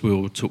after this,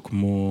 we'll talk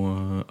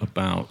more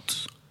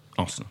about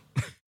Arsenal.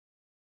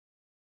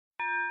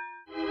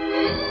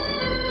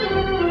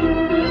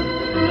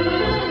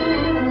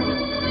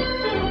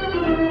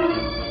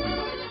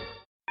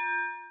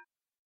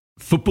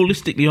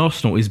 Footballistically,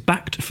 Arsenal is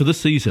backed for the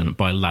season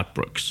by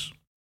Ladbrokes.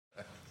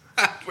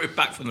 We're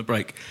back from the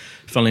break.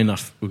 Funnily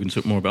enough, we're going to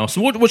talk more about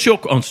Arsenal. What's your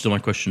answer to my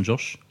question,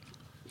 Josh?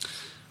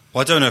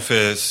 Well, I don't know if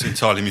it's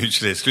entirely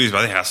mutually exclusive. I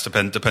think it has to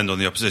depend on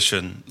the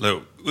opposition.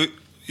 Look,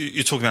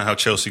 you're talking about how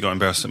Chelsea got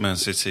embarrassed at Man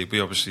City. We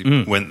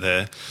obviously went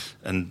there,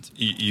 and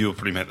you'll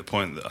probably make the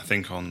point that I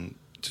think on...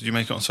 Did you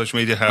make it on social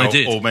media? I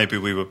did. Or maybe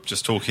we were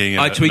just talking.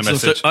 I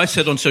tweeted. I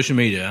said on social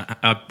media.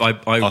 Our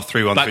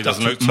 3-1-3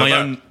 doesn't look so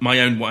bad. My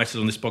own. What I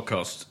said on this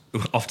podcast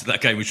after that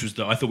game, which was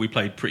that I thought we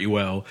played pretty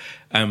well.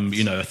 A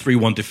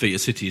 3-1 defeat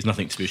at City is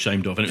nothing to be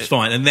ashamed of, and it was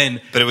fine. And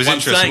then, but it was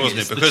interesting,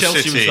 wasn't it? Because the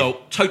Chelsea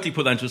result totally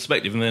put that into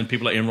perspective, and then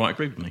people like Ian Wright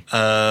agreed with me.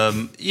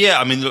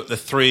 I mean, look,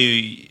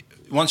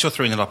 once you're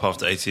 3-0 up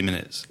after 18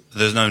 minutes,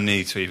 there's no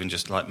need to even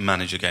just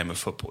manage a game of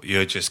football.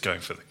 You're just going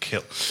for the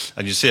kill.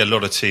 And you see a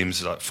lot of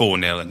teams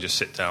 4-0 and just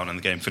sit down and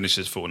the game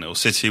finishes 4-0.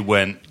 City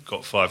went,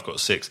 got 5, got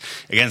 6.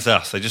 Against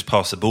us, they just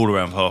passed the ball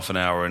around for half an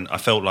hour, and I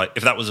felt like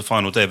if that was the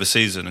final day of the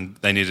season and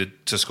they needed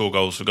to score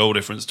goals for goal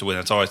difference to win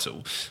a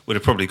title, we'd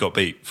have probably got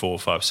beat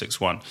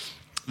 4-5-6-1.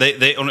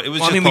 It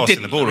was just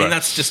passing the ball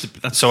around.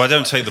 So I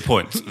don't take the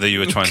point that you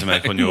were trying to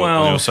make on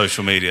your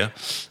social media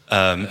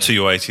to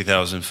your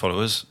 80,000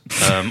 followers.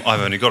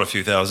 I've only got a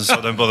few thousand, so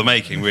I don't bother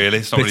making, really.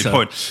 It's not really the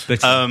point.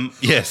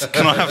 Yes,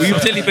 can I have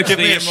give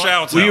me a shout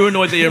out? Were you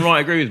annoyed that Ian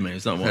Wright agreed with me?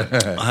 Is that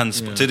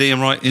why? Did Ian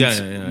Wright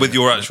with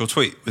your actual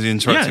tweet? Was he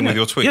interacting with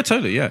your tweet? Yeah,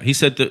 totally, yeah. He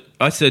said that...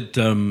 I said,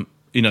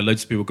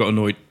 loads of people got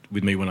annoyed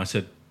with me when I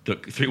said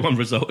look, 3-1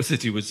 result at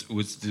City was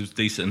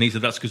decent. And he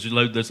said that's because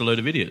there's a load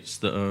of idiots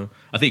that are,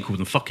 I think he called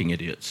them fucking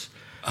idiots.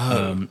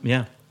 Oh.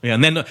 Yeah.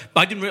 And then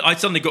I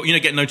suddenly got,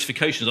 getting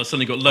notifications. I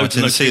suddenly got loads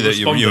of notifications. I didn't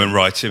see that you and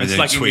Wright and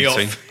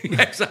tweeting.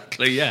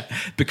 Exactly, yeah.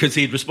 Because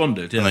he'd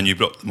responded. Yeah. And then you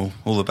blocked them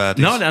all the baddies.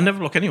 No, I never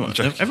block anyone.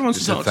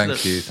 Everyone's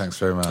thank you. Thanks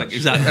very much.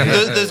 Exactly.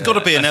 There's got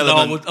to be an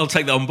element. I'll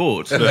take that on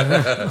board.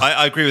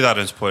 I agree with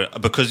Adam's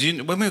point. Because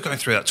when we were going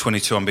through that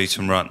 22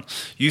 unbeaten run,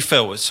 you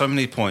felt at so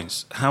many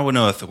points, how on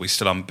earth are we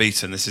still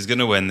unbeaten? This is going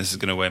to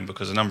win.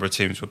 Because a number of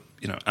teams were,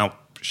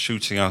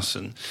 shooting us,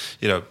 and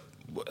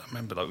I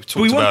remember we talked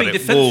we weren't about being it.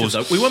 defensive,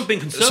 though. We weren't being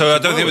conservative. So I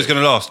don't think it was going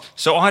to last.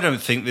 So I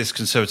don't think this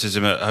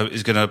conservatism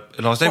is going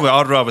to last anyway.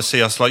 I'd rather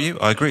see us like you.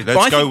 I agree.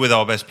 Let's go with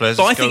our best players.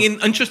 But I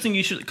think interesting.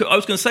 I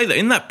was going to say that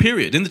in that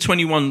period, in the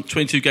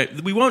 21-22 game,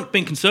 we weren't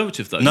being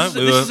conservative though. No,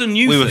 this is a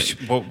new thing.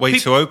 We were way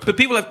too open. But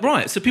people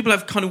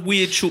have kind of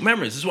weird short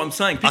memories. This is what I'm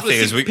saying.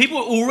 People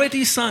are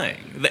already saying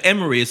that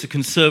Emery is a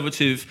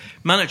conservative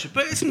manager,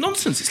 but it's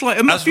nonsense. It's like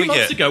a few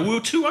months ago we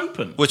were too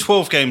open. We're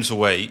 12 games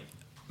away,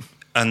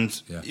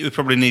 and you would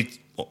probably need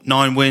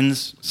 9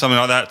 wins, something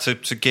like that,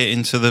 to get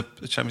into the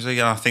Champions League.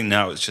 And I think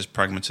now it's just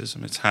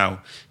pragmatism. It's how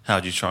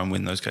do you try and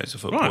win those games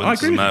of football? Right, I agree. It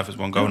doesn't matter if it's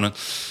one goal.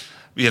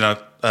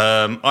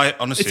 I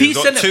honestly, if he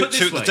said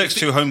the next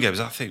 2 home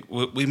games, I think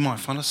we might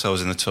find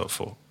ourselves in the top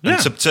 4.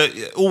 Yeah.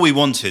 And all we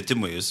wanted,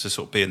 didn't we, is to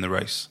sort of be in the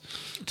race.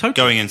 Totally.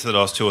 Going into the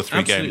last 2 or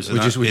 3 games, and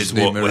that is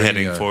what we're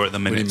heading for at the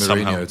minute.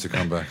 Somehow to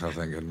come back, I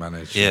think, and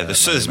manage. Yeah,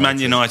 this Man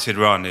United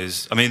run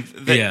is. I mean,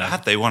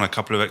 had they won a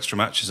couple of extra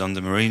matches under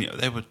Mourinho,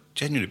 they would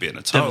genuinely be in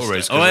a title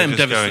race. I am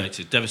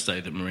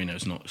devastated that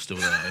Mourinho's not still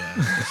there. Yeah.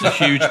 It's a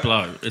huge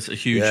blow. It's a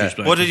huge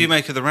blow. What did you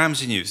make of the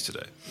Ramsey news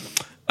today?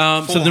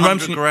 So the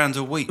Ramsey grand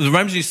a week. The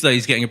Ramsey today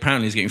is getting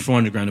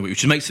 $400 a week,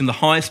 which makes him the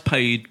highest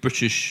paid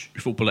British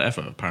footballer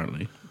ever,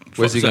 apparently.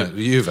 Where's he going?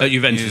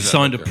 Juventus. He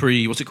signed a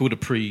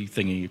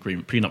pre-thingy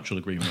agreement, prenuptial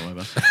agreement or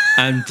whatever.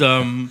 And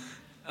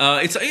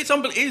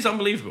it is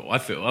unbelievable, I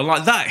feel. I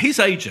like that. His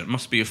agent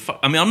must be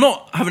I'm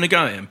not having a go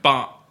at him,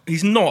 but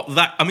he's not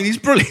that. I mean, he's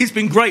brilliant. He's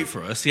been great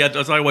for us. He had,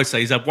 as I always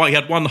say, he had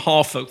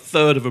a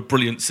third of a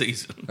brilliant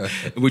season,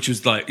 which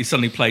was like he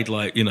suddenly played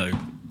like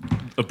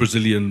a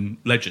Brazilian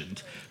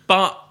legend.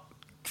 But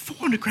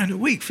 $400 a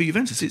week for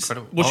Juventus. It's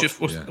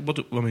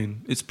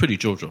it's pretty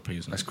jaw-dropping,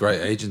 isn't it? That's great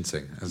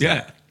agenting. Yeah.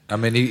 It? I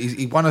mean,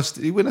 he won us.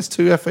 He won us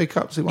 2 FA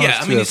Cups.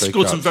 He's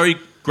scored some very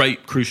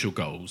great, crucial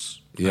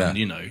goals. Yeah, and,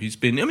 he's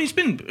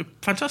been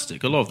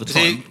fantastic a lot of the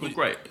time.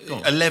 Great.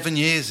 11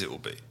 years it will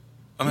be.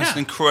 I mean, it's an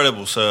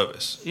incredible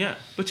service. Yeah,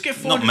 but to get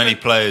 400... Not many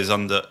players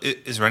under...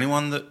 Is there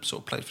anyone that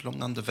sort of played for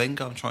long under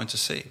Wenger? I'm trying to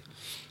see.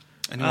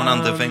 Anyone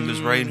under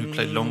Wenger's reign who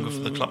played longer for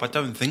the club? I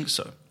don't think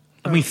so.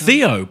 I mean,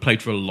 Theo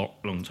played for a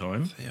long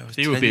time.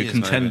 Theo would be a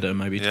contender,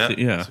 maybe.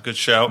 It's a good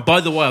shout. By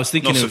the way, I was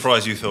thinking... Not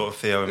surprised you thought of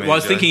Theo. I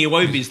was thinking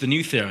Iwobi is the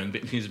new Theo, and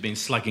people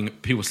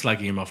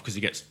slagging him off because he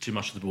gets too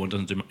much of the ball and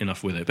doesn't do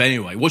enough with it. But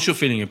anyway, what's your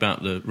feeling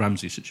about the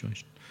Ramsey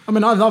situation? I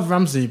mean, I love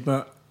Ramsey,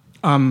 but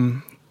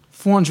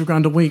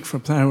 $400 a week for a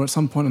player who at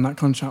some point in that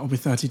contract will be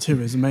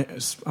 32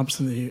 is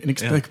absolutely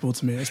inexplicable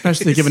to me,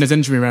 especially given his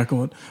injury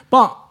record.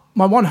 But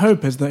my one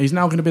hope is that he's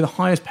now going to be the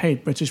highest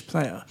paid British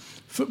player.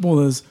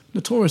 Footballers,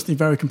 notoriously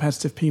very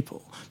competitive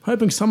people. I'm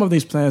hoping some of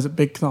these players at other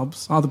big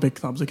clubs,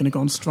 are going to go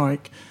on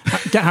strike,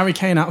 get Harry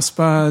Kane out of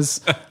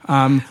Spurs,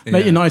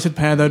 make United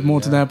pay a load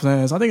more to their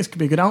players. I think this could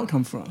be a good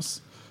outcome for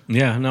us.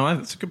 Yeah, no,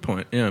 that's a good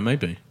point. Yeah,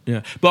 maybe.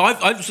 Yeah,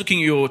 but I was looking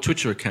at your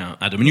Twitter account,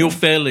 Adam, and you're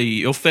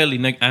fairly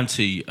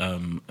anti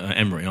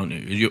Emery, aren't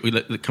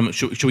you?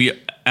 Shall we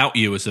out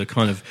you as a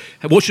kind of?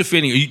 What's your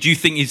feeling? Do you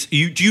think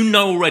do you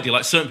know already?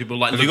 Like certain people,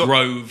 like Le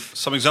Grove.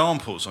 Some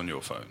examples on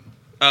your phone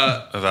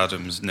of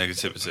Adam's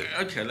negativity.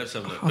 Okay, let's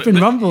have a look. I've been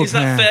rumbled. Is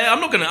that fair? I'm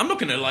not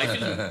gonna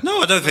like. No,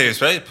 I don't think it's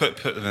fair. Put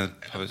them in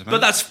public domain.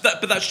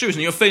 But that's true, isn't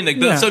it? You're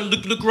feeling. So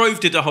Le Grove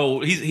did a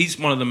whole. He's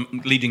one of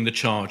them leading the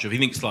charge of. He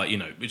thinks like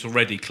it's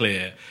already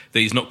clear that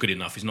he's not good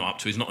enough. He's not up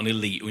to. He's not an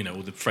elite.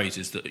 All the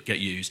phrases that get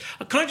used.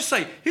 Can I just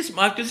say? This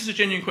is a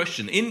genuine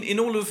question. In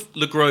all of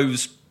Le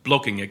Grove's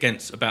blogging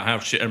about how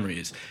shit Emery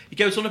is, he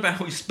goes on about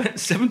how he spent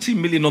 70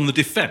 million on the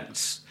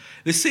defence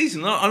this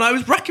season, and I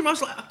was racking. I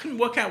was like, I couldn't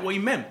work out what he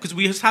meant because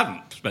we just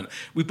haven't spent.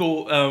 We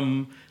bought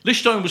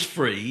Lichtstein was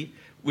free.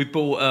 We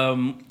bought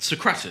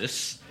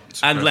Socrates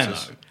and Leno,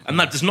 and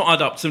that does not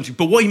add up to 70.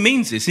 But what he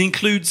means is he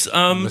includes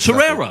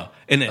Torreira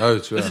in it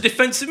as a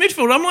defensive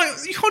midfielder. I'm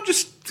like, you can't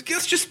just.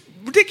 That's just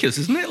ridiculous,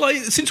 isn't it? Like,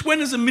 since when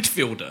does a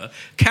midfielder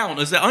count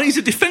as that? I mean, he's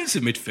a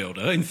defensive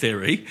midfielder in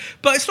theory,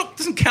 but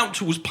doesn't count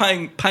towards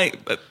paying.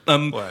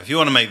 Well, if you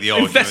want to make the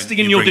argument, investing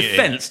in your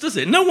defence, does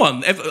it? No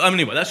one ever. I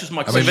mean, anyway, that's just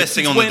my.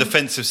 Investing on the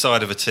defensive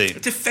side of a team.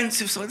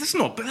 Defensive side. That's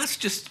not. But that's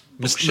just.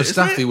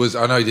 Mustafi was.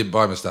 I know he didn't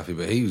buy Mustafi,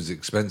 but he was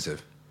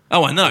expensive.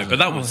 Oh, I know, but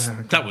that was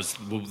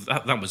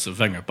a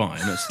Wenger buy.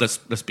 And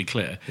let's be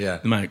clear. Yeah,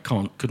 the man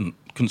couldn't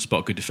spot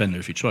a good defender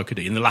if he tried, could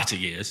he? In the latter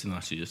years.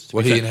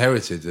 Well, he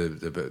inherited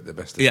the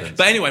best defence. Yeah,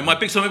 but anyway, my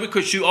big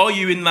question: are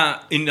you in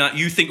that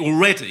you think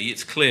already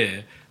it's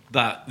clear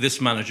that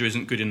this manager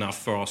isn't good enough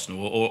for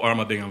Arsenal, or am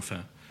I being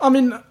unfair? I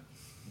mean,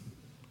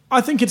 I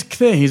think it's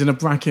clear he's in a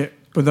bracket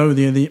below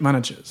the elite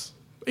managers.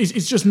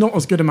 He's just not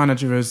as good a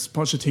manager as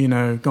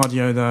Pochettino,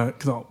 Guardiola,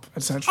 Klopp,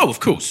 etc. Oh,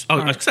 of course.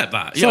 I accept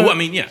that.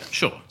 Yeah,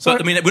 sure.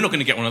 But, I mean, we're not going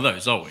to get one of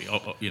those, are we?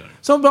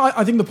 So, but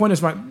I think the point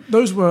is, right,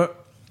 those were,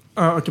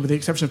 with the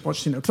exception of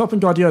Pochettino, Klopp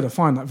and Guardiola,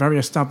 fine, like very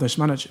established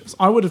managers.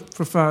 I would have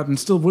preferred, and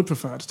still would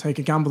prefer, to take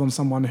a gamble on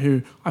someone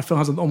who I feel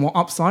has a lot more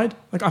upside.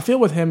 Like, I feel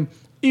with him,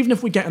 even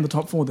if we get in the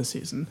top 4 this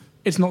season,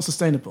 it's not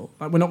sustainable.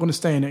 Like, we're not going to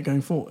stay in it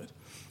going forward.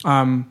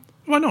 Why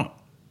not?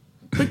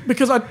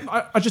 Because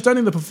I just don't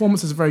think the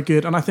performances are very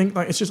good, and I think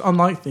it's just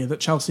unlikely that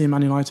Chelsea and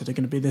Man United are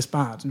going to be this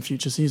bad in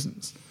future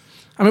seasons.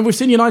 I mean, we've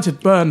seen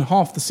United burn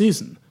half the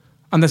season,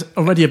 and they're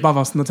already above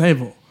us on the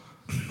table.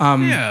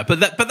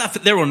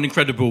 But they're on an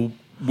incredible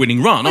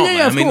winning run, aren't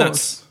they? I mean,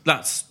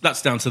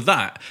 that's down to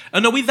that.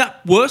 And are we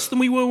that worse than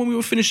we were when we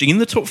were finishing in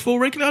the top 4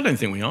 regularly? I don't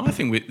think we are. I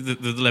think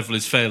the level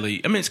is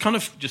fairly. I mean, it's kind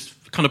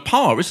of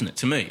par, isn't it?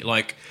 To me,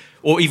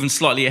 or even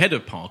slightly ahead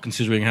of par,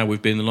 considering how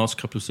we've been the last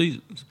couple of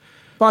seasons.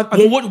 But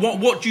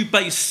what do you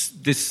base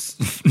this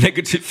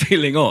negative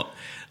feeling on?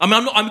 I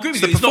mean, I'm agreeing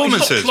with you. The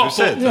performances.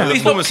 The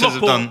performances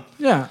have done.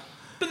 Yeah.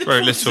 But the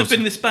performances have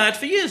been this bad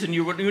for years, and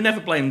you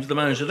never blamed the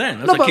manager then,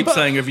 as I keep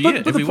saying every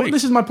week.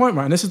 This is my point,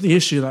 right? And this is the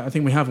issue that I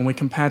think we have when we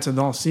compare to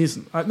last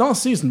season.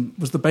 Last season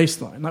was the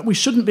baseline. We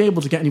shouldn't be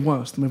able to get any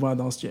worse than we were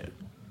last year.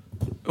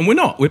 And we're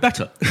not. We're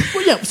better.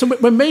 Well, yeah, so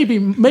we're maybe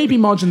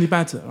marginally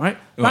better, right?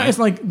 That is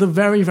the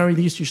very, very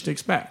least you should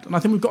expect. And I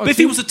think we've got... But if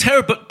it was a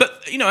terrible...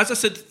 But, as I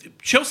said,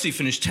 Chelsea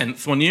finished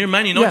 10th one year,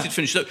 Man United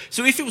finished...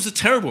 So if it was a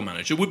terrible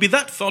manager, we'd be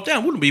that far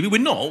down, wouldn't we?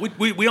 We're not.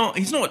 We are...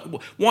 He's not...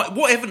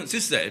 What evidence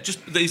is there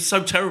just that he's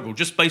so terrible,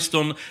 just based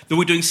on that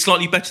we're doing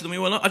slightly better than we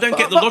were? I don't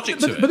get the logic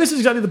to it. But this is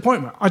exactly the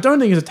point, right? I don't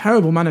think he's a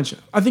terrible manager.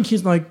 I think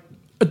he's a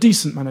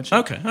decent manager.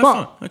 Okay, that's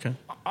fine. Okay.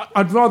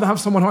 I'd rather have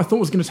someone who I thought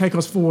was going to take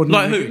us forward.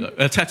 Like who?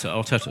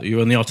 Arteta.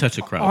 You're in the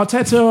Arteta crowd.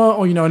 Arteta,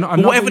 or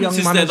another what evidence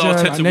young is there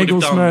manager, that Arteta would have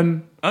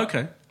done? Nagelsmann.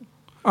 Okay.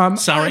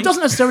 Sorry. It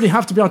doesn't necessarily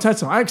have to be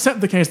Arteta. I accept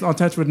the case that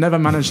Arteta would never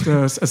manage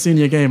a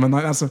senior game, and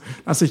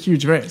that's a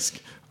huge risk.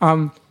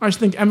 I just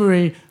think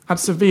Emery at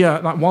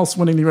Sevilla, whilst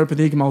winning the Europa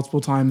League multiple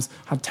times,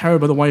 had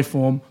terrible away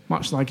form,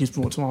 much like he's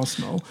brought to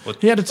Arsenal.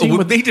 He had a team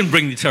with... He didn't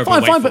bring the terrible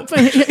away form.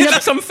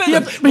 That's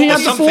unfair.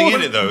 There's something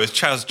in it, though. It's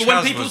Chaz. But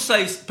when people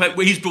say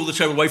he's brought the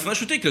terrible away form,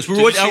 that's ridiculous.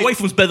 Our away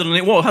form's better than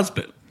it has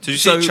been. Did you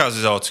see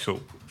Chaz's article?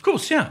 Of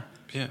course, yeah.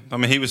 Yeah, I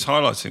mean, he was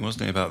highlighting,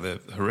 wasn't he, about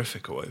the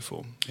horrific away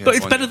form. But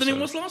it's better than it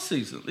was last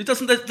season. It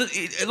doesn't...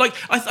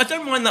 I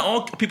don't mind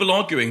that people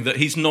arguing that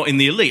he's not in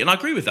the elite, and I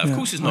agree with that. Of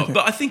course he's not. Okay.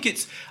 But I think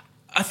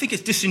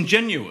it's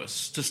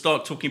disingenuous to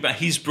start talking about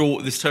he's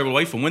brought this terrible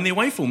away form when the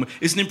away form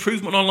is an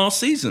improvement on last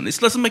season. It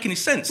doesn't make any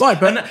sense. Right,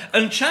 but...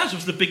 And Chaz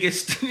was the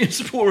biggest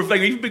supporter of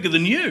Wenger, even bigger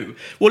than you.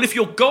 Well, if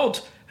your God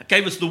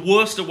gave us the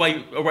worst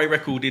away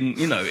record in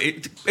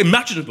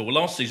imaginable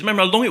last season,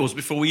 remember how long it was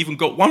before we even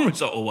got one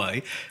result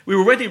away? We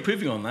were already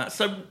improving on that,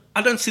 so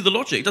I don't see the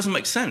logic. It doesn't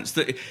make sense.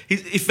 That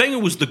if Wenger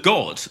was the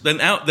God,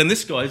 then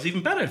this guy is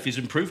even better if he's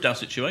improved our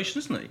situation,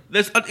 isn't he?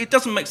 It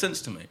doesn't make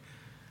sense to me.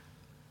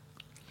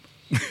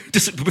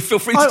 Feel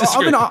free to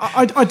disagree.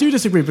 I do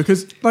disagree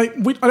because I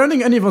don't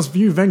think any of us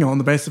view Wenger on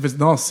the basis of his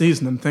last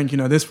season and think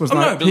this was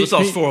no, but the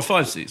last 4 or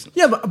 5 seasons.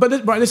 Yeah, but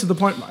this is the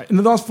point, right? In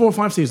the last 4 or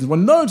 5 seasons,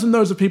 when loads and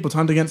loads of people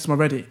turned against him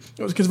already,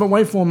 it was because of a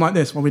away form like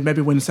this, where we'd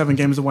maybe win 7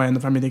 games away in the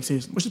Premier League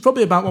season, which is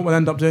probably about what we'll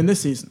end up doing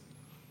this season.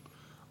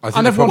 You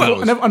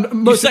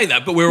say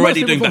that, but we're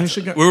already doing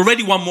better. We're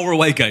already won more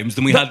away games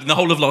than we had in the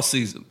whole of last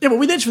season. Yeah, but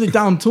we literally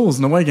downed tools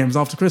in away games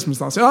after Christmas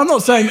last year. I'm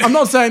not saying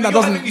that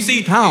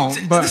doesn't count.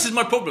 But this is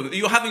my problem.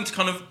 You're having to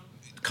kind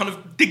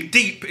of dig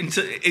deep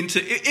into.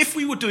 If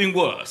we were doing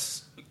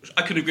worse,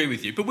 I could agree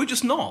with you, but we're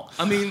just not.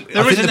 I mean,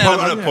 there is an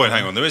element point.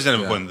 Hang on, there is an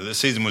element point that the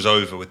season was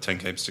over with 10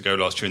 games to go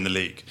last year in the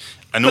league,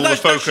 and all the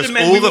focus.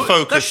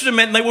 That should have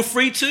meant they were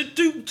free to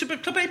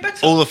play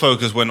better. All the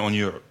focus went on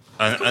Europe.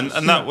 And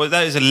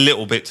that is a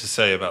little bit to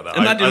say about that.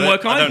 And that didn't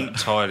work either. I don't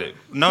tie it.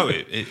 No,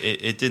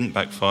 it didn't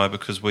backfire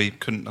because we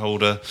couldn't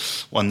hold a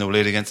 1-0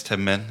 lead against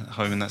 10 men at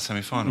home in that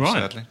semi-final,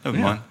 sadly. Never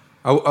mind.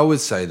 I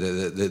would say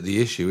that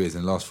the issue is,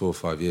 in the last 4 or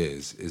 5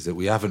 years, is that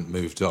we haven't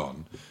moved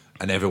on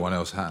and everyone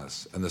else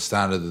has. And the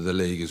standard of the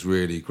league has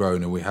really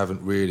grown and we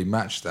haven't really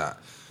matched that.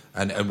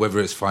 And whether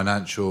it's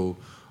financial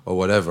or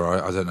whatever,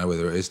 I don't know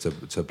whether it is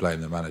to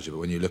blame the manager, but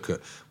when you look at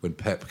when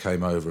Pep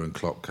came over and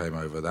Klopp came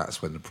over,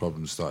 that's when the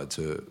problems started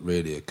to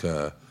really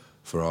occur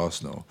for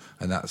Arsenal,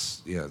 and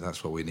that's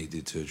what we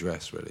needed to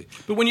address, really.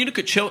 But when you look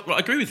at Chelsea, I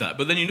agree with that,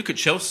 but then you look at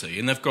Chelsea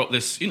and they've got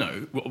this,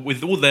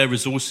 with all their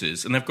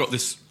resources, and they've got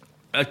this,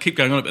 I keep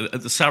going on about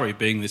the Sarri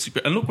being this,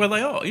 and look where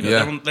they are,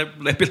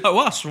 they're below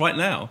us right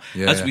now,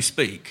 as we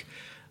speak.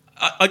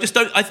 I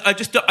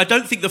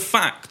don't think the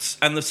facts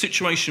and the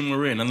situation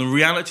we're in and the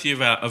reality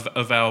of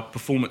our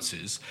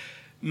performances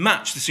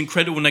match this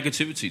incredible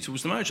negativity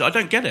towards the manager. I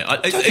don't get it.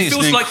 It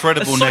feels like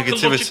incredible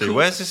negativity.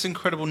 Where's this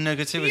incredible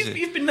negativity?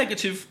 You've been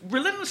negative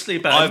relentlessly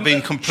about it. I've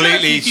been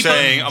completely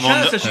saying I'm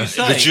on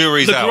the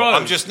jury's out.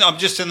 I'm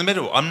just in the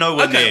middle. I'm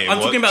nowhere near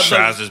what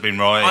Chaz has been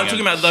writing. I'm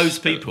talking about those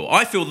people.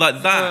 I feel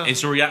like that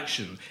is a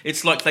reaction.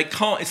 It's like they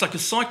can't. It's like a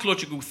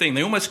psychological thing.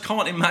 They almost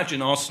can't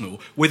imagine Arsenal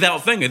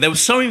without Wenger. They were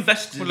so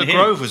invested in him.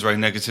 Grove was very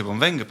negative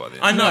on Wenger by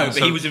the end. I know,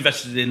 but he was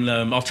invested in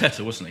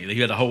Arteta, wasn't he? He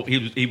had a whole.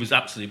 He was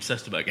absolutely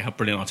obsessed about how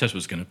brilliant Arteta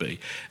was. going to be.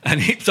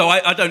 And so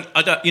I don't,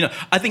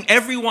 I think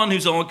everyone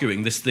who's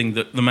arguing this thing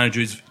that the manager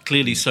is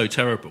clearly so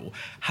terrible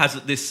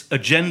has this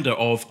agenda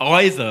of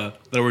either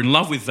they're in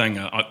love with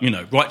Wenger,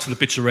 right to the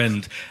bitter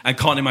end, and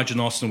can't imagine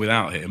Arsenal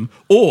without him,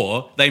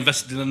 or they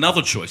invested in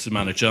another choice of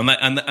manager,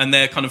 and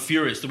they're kind of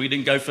furious that we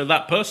didn't go for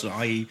that person,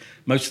 i.e.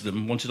 most of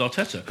them wanted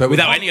Arteta. But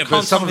without any of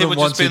them. Some of them would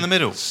just be in the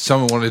middle.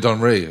 Someone wanted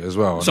Henry as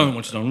well. Someone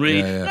wanted Henry.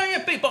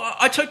 Yeah. But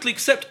I totally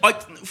accept...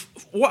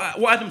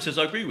 What Adam says,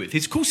 I agree with.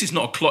 Of course, he's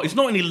not he's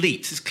not an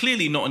elite. He's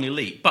clearly not an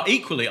elite. But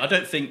equally, I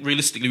don't think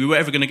realistically we were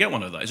ever going to get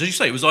one of those. As you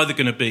say, it was either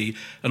going to be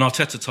an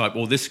Arteta type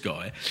or this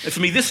guy. And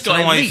for me, this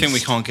guy. Why do you think we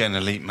can't get an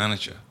elite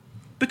manager?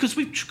 Because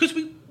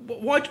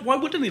why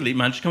would an elite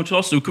manager come to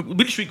Arsenal? We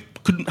literally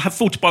couldn't have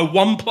afford to buy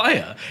one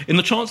player in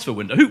the transfer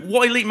window.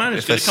 What elite manager?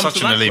 If there's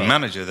such an elite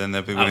manager, then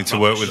they'll be willing to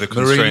work with the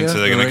constraints, so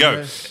they're going to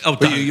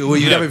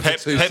go.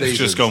 Pep's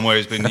just gone where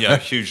he's been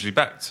hugely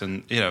backed,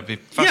 and it'd be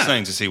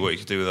fascinating to see what he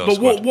could do with our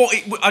squad.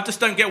 But I just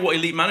don't get what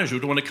elite manager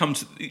would want to come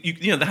to.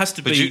 There has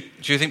to be.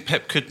 Do you think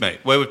Pep could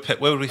make? Where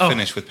would we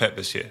finish with Pep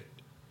this year?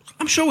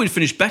 I'm sure we'd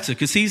finish better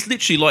because he's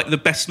literally like the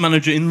best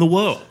manager in the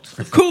world.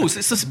 Of course,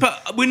 it's just,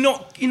 but we're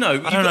not. I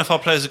don't know if our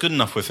players are good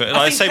enough with it.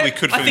 I say Pep, we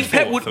could. I think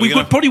Pep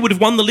probably would have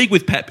won the league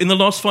with Pep in the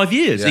last 5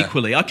 years.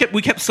 Equally,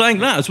 we kept saying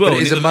that as well.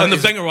 And the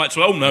Wengerites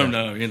were,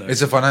 no.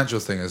 It's a financial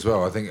thing as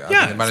well. I think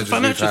the managers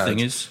we've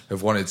had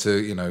have wanted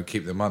to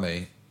keep the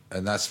money,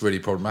 and that's really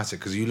problematic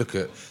because you look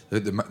at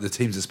the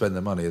teams that spend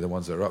the money are the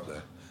ones that are up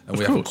there, and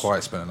we haven't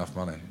quite spent enough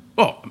money.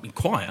 Well,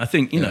 quite. I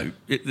think,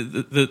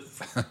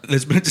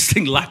 there's been a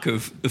distinct lack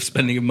of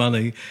spending of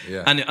money.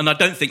 Yeah. And I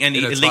don't think any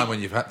in a elite... time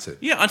when you've had to.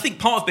 Yeah, I think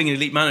part of being an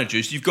elite manager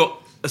is you've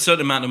got a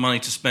certain amount of money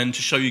to spend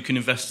to show you can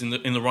invest in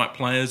the right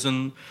players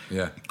and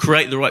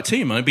create the right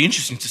team. And it'd be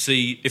interesting to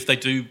see if they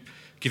do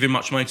give him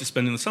much money to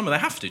spend in the summer. They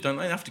have to, don't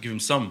they? They have to give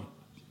him some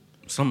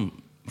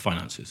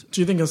finances.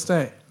 Do you think he'll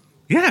stay?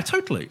 Yeah,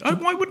 totally.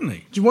 Why wouldn't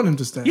he? Do you want him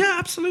to stay? Yeah,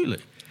 absolutely.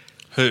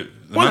 Who?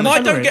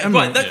 I don't get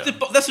right.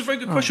 That's a very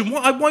good question.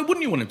 Why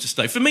wouldn't you want him to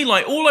stay? For me,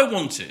 all I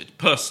wanted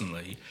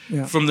personally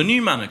from the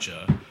new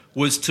manager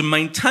was to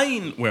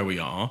maintain where we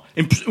are.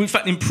 In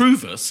fact,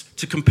 improve us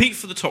to compete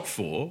for the top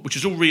four, which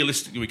is all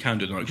realistically we can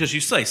do. Because as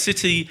you say,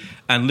 City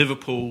and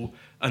Liverpool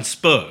and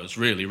Spurs,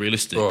 really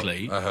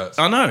realistically, that hurts.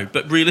 I know,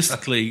 but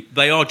realistically,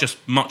 they are just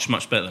much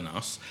better than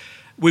us.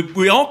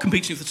 We are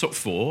competing for the top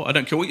four. I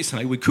don't care what you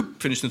say. We could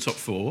finish in the top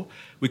four.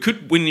 We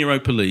could win the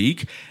Europa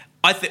League.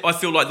 I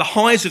feel like the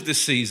highs of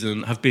this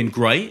season have been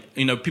great.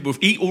 People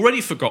have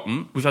already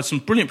forgotten. We've had some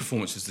brilliant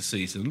performances this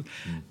season,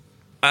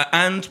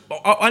 and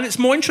it's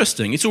more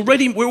interesting.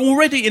 We're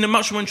already in a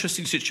much more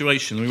interesting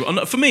situation.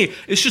 For me,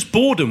 it's just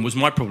boredom was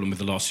my problem with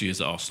the last few years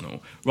at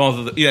Arsenal,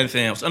 rather than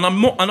anything else. And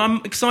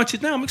I'm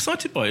excited now. I'm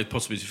excited by the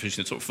possibility of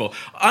finishing the top four.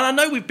 And I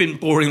know we've been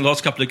boring the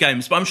last couple of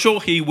games, but I'm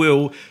sure he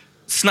will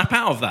snap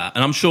out of that,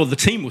 and I'm sure the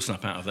team will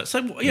snap out of that.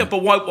 So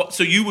but why?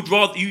 So you would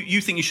rather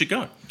you think you should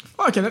go?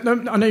 Okay,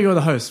 I know you're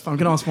the host, but I'm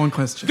going to ask one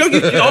question. Go, you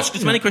ask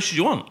as many questions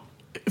you want.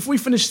 If we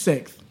finish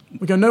 6th,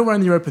 we go nowhere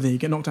in the Europa League,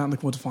 get knocked out in the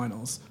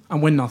quarterfinals,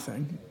 and win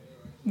nothing.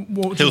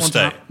 He'll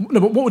stay. No,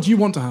 but what would you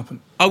want to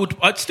happen?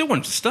 I'd still want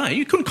him to stay.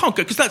 You can't go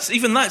because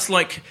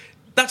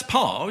that's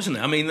par, isn't it?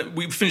 I mean,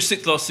 we finished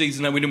 6th last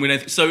season and we didn't win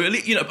anything. So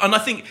and I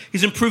think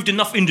he's improved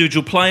enough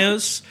individual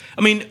players.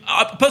 I mean,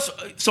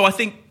 so I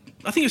think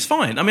it's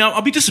fine. I mean,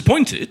 I'll be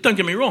disappointed, don't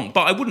get me wrong,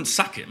 but I wouldn't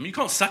sack him. You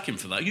can't sack him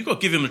for that. You've got to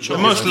give him a chance.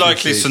 The most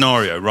likely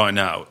scenario right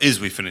now is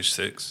we finish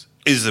 6th,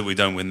 is that we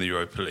don't win the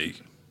Europa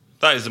League.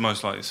 That is the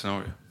most likely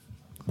scenario.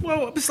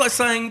 Well, it's like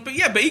saying, but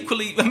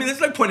equally, I mean,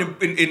 there's no point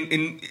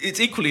in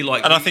it's equally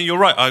like... And I think you're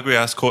right, I agree,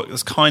 that's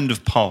kind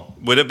of par.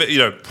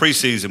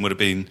 Pre-season would have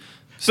been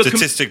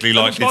statistically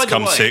likely to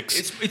come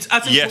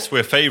 6th. Yes,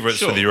 we're favourites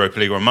for the Europa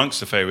League, or amongst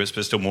the favourites,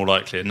 but still more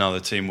likely another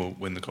team will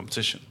win the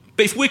competition.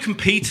 But if we're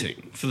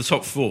competing for the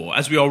top four,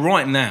 as we are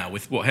right now,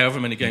 with however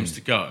many games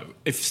to go,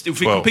 if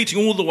we're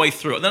competing all the way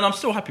through, then I'm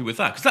still happy with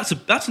that, because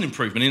that's an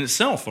improvement in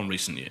itself on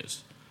recent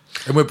years.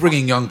 And we're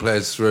bringing young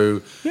players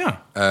through. Yeah.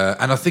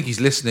 And I think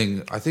he's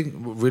listening. I think,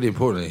 really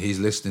importantly, he's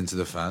listening to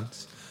the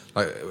fans.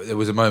 Like, there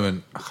was a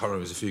moment, I can't remember,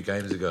 it was a few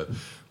games ago,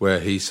 where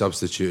he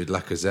substituted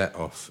Lacazette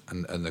off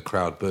and the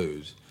crowd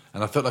booed.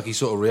 And I felt like he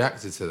sort of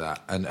reacted to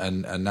that.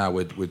 And now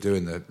we're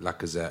doing the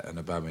Lacazette and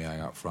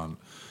Aubameyang up front.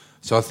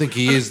 So I think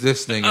he is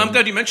listening. I'm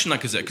glad you mentioned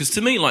Lacazette, because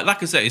to me,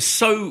 Lacazette is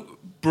so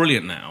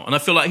brilliant now, and I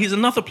feel like he's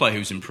another player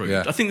who's improved.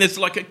 Yeah. I think there's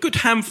a good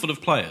handful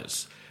of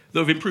players that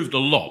have improved a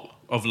lot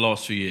over the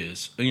last few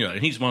years.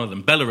 And he's one of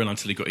them. Bellerin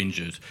until he got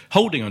injured,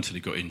 Holding until he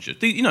got injured.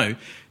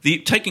 The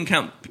taking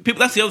count people.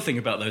 That's the other thing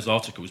about those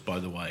articles, by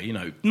the way.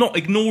 Not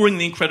ignoring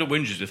the incredible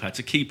injuries we've had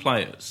to key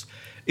players.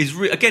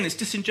 Again, it's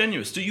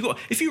disingenuous.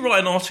 If you write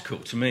an article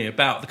to me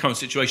about the current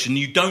situation,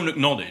 you don't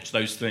acknowledge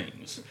those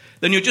things,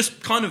 then you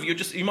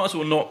might as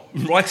well not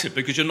write it,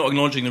 because you're not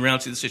acknowledging the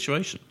reality of the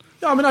situation.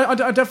 Yeah, I mean,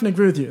 I definitely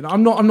agree with you.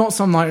 I'm not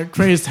some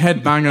crazy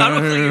headbanger.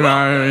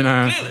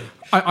 Clearly.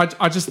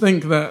 I just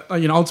think that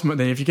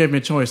ultimately, if you gave me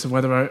a choice of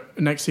whether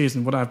next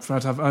season would I prefer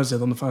to have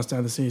Ozil on the first day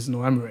of the season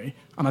or Emery,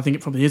 and I think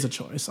it probably is a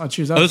choice, I'd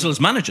choose Ozil. Ozil as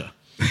manager.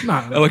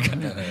 No. Oh,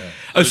 okay.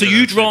 Oh, so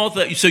you'd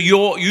rather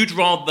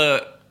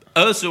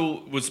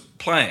Ozil was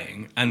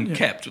playing and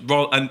kept,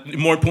 and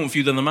more important for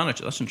you than the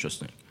manager. That's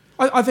interesting.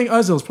 I think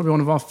Ozil's probably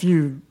one of our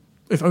few,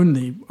 if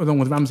only, along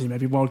with Ramsey,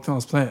 maybe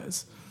world-class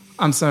players.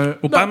 And so...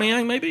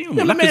 Aubameyang, maybe? Or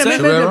maybe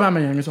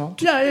Aubameyang as well.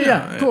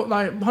 Yeah. Cool,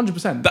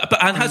 100%.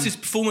 And has his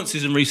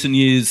performances in recent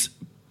years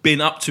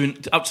been up to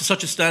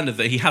such a standard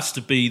that he has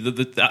to be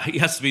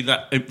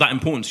that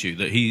important to you,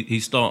 that he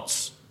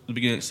starts at the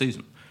beginning of the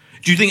season?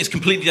 Do you think it's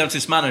completely down to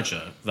this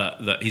manager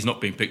that he's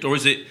not being picked, or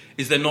is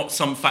there not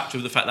some factor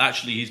of the fact that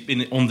actually he's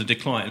been on the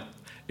decline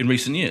in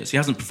recent years? He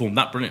hasn't performed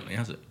that brilliantly,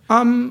 has it?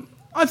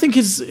 I think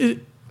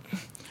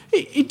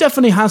he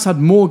definitely has had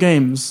more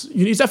games.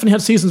 He's definitely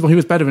had seasons where he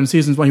was better and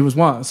seasons where he was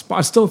worse. But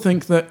I still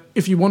think that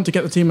if you want to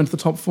get the team into the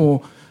top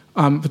four,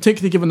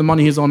 particularly given the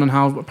money he's on and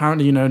how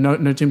apparently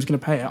no team's going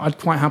to pay it, I'd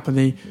quite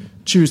happily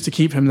choose to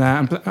keep him there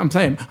and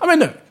play him. I mean,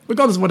 no,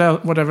 regardless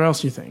of whatever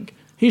else you think,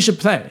 he should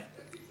play.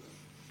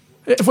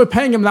 If we're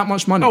paying him that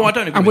much money, I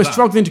don't agree and with we're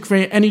struggling to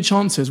create any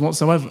chances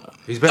whatsoever,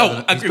 he's better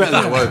than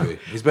Iwobi.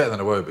 He's better than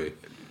Iwobi.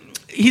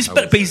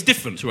 But he's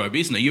different to Iwobi,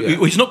 isn't he?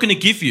 He's not going to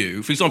give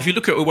you, for example, if you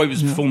look at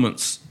Iwobi's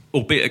performance,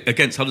 albeit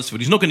against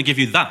Huddersfield, he's not going to give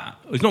you that.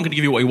 He's not going to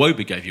give you what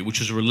Iwobi gave you,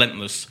 which is a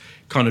relentless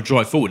kind of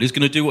drive forward. He's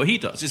going to do what he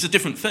does. It's a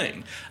different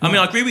thing. I mean,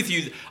 I agree with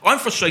you. I'm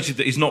frustrated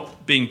that he's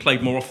not being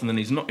played more often than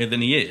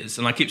he is,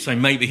 and I keep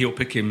saying maybe he'll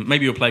pick him.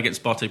 Maybe he'll play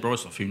against Bate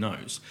Borisov. Who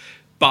knows?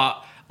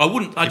 But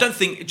I don't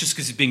think just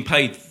because he's being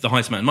paid the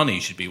highest amount of money, he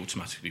should be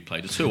automatically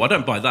played at all. I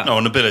don't buy that. No,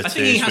 on ability, I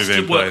think he has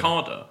to work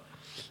harder.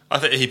 I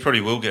think he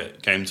probably will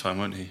get game time,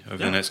 won't he, over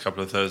the next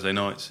couple of Thursday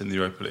nights in the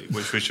Europa League,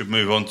 which we should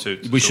move on to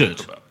we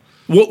should. About.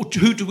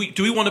 Who do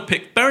we want to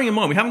pick? Bearing in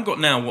mind, we haven't got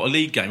now a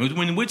league game.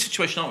 We're in a weird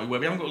situation, aren't we, where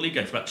we haven't got a league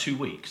game for about 2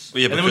 weeks.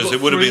 Well, yeah, because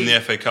it would have been the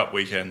FA Cup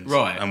weekend,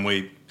 right? And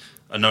we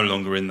are no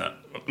longer in that.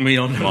 We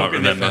are no longer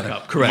in the FA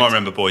Cup. Correct. You might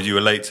remember, Boyd, you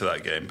were late to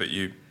that game, but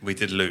we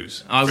did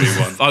lose. I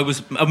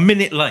was a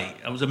minute late.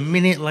 I was a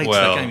minute late to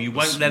that game. You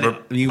won't let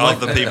it.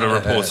 Other people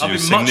have reported you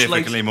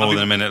significantly more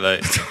than a minute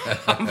late.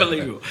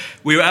 Unbelievable.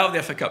 We were out of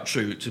the FA Cup,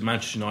 true, to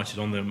Manchester United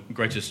on the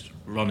greatest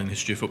run in the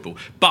history of football.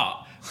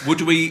 But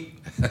would we?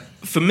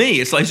 For me,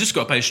 it's like he's just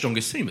got to play his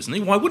strongest team, isn't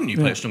he? Why wouldn't you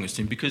play his strongest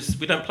team? Because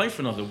we don't play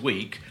for another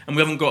week, and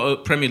we haven't got a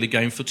Premier League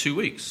game for 2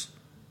 weeks.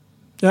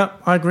 Yeah,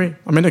 I agree.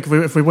 I mean, look,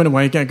 if we win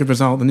away, get a good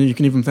result, then you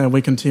can even play a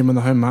weekend team in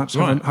the home match,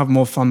 have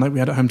more fun like we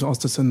had at home to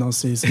Ostersund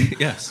last season.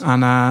 Yes.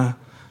 And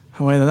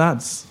away the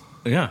lads.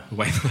 Yeah,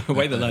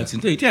 away the lads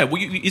indeed. Yeah,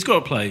 well, he's got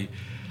to play.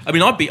 I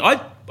mean, I'd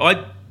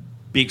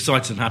be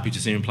excited and happy to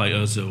see him play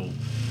Ozil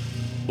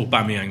or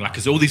Aubameyang,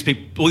 because all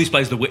these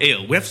players that were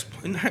ill. We have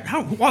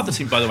why are the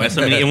team, by the way, have so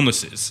many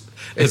illnesses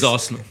as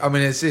Arsenal? I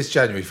mean, it's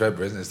January,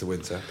 February, isn't it? It's the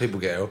winter. People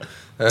get ill.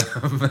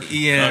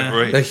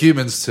 Yeah, they're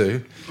humans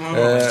too.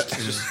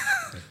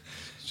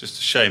 It's just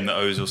a shame that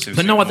Ozil seems.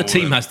 But no other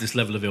team has this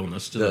level of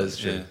illness. That's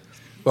true. Yeah.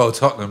 Well,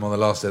 Tottenham on the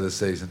last day of the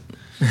season.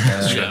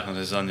 On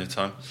his lasagna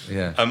time.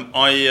 Yeah.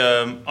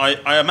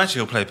 I imagine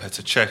he'll play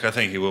Petr Cech. I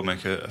think he will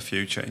make a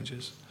few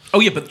changes. Oh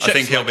yeah, but I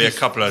think he'll be a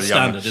couple of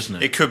standard, isn't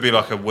it? It could be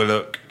like a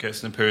Willock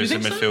gets an appearance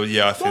in midfield. So?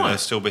 Yeah, I think there'll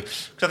still be.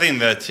 Because I think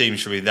their team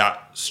should be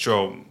that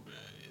strong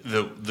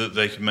that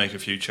they can make a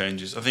few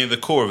changes. I think the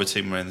core of a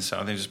team around the set.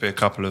 I think just be a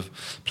couple of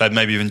played,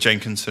 maybe even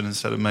Jenkinson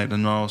instead of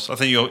Maitland-Niles. I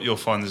think you'll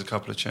find there's a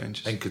couple of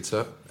changes.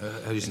 Nketiah,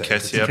 how do you say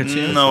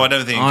Nketiah? No, I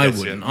don't think. I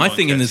wouldn't. I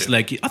think in this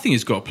leg, I think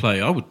he's got to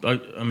play.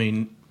 I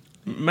mean,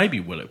 maybe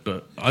Willock,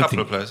 but a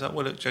couple of players. That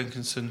Willock,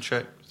 Jenkinson,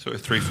 Cech, sort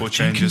of 3-4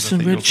 changes.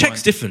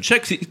 Czech's different.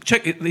 Czech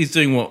is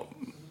doing what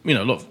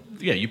a lot of.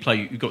 Yeah, you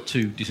play. You've got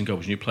 2 decent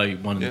goals, and you play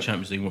one in the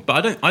Champions League.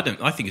 But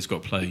I think he's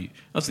got to play.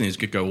 I think he's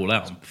going to go all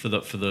out for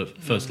the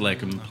first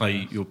leg and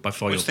play by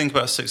far. What do you think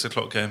about a 6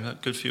 o'clock game? Is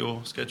that good for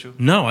your schedule?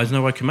 No, there's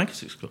no way I can make a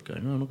 6 o'clock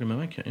game. No, I'm not going to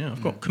make it. Yeah,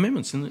 I've got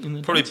commitments in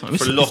the probably daytime.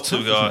 For a lot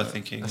of guys. I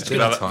think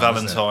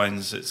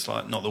Valentine's. It's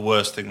like not the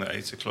worst thing that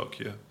 8 o'clock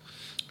you're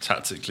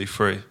tactically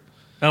free.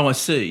 Oh, I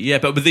see. Yeah,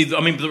 but with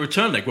the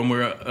return leg when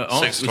we're at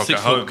 6 o'clock at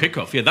home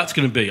kickoff. Yeah, that's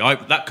going to be.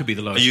 That could be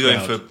the lowest. Are you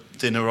going for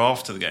dinner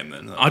after the game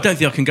then? I don't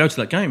think I can go to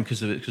that game because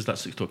that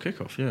 6 o'clock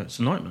kickoff. Yeah, it's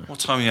a nightmare. What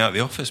time are you out of the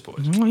office,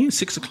 boys? Oh, yeah,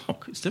 6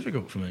 o'clock. It's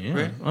difficult for me. Yeah,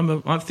 really?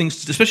 I have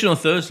things, especially on a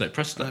Thursday,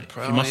 press day.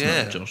 You must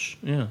know, Josh.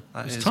 Yeah,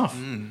 it's tough.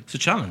 It's a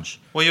challenge.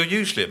 Well, you're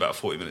usually about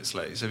 40 minutes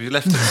late. So if you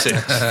left at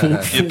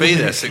 6, you'd be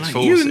there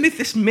 6:40. You and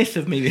this myth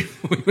of me.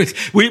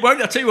 We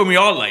won't. I'll tell you when we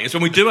are late. It's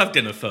when we do have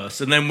dinner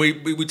first, and then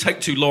we take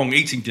too long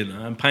eating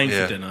dinner and paying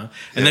for dinner,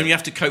 and then you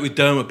have to cope with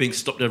Dermot being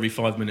stopped every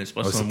 5 minutes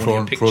by someone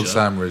wanting a picture. Prawn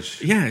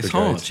sandwich. Yeah, it's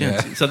hard.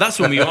 Yeah. So that's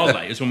when we are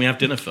late. It's when we have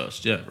dinner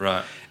first. Yeah.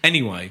 Right.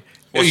 Anyway,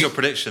 what's your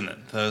prediction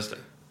then? Thursday.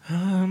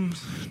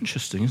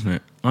 Interesting, isn't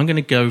it? I'm going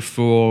to go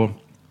for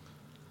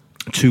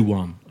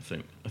 2-1.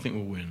 I think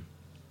we'll win.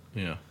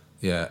 Yeah.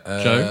 Yeah.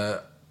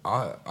 Joe?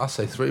 I'll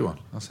say 3-1.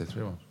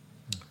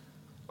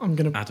 I'm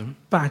going to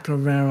back a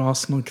rare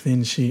Arsenal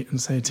clean sheet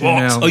and say 2-0.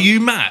 What? Are you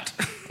mad?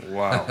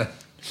 Wow.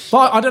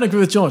 But I don't agree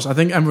with Josh. I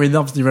think Emery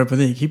loves the Europa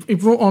League. He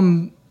brought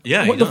on...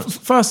 Yeah, the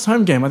first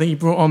home game, I think he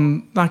brought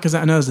on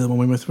Lacazette and Ozil when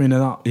we were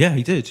 3-0 up. Yeah,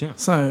 he did, yeah.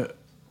 So...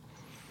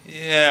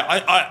 Yeah,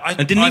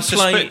 I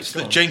suspect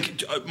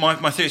that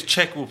my theory is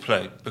Cech will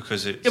play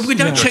because it's... Yeah, we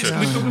don't check.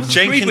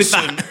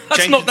 Jenkinson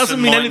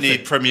Doesn't mean might anything.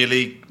 need Premier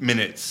League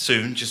minutes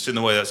soon, just in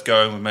the way that's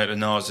going with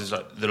Maitland-Niles is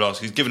like the last.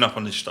 He's given up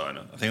on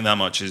Lichtsteiner. I think that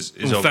much is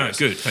obvious. Very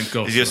good, thank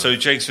God. So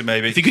Jenkinson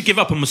maybe. If he could give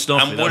up on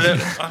Mustafi... I don't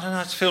know,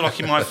 I just feel like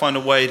he might find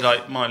a way,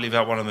 like might leave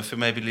out one of them,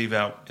 maybe leave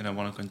out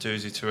one of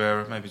Guendouzi,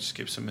 Torreira, maybe just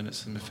give some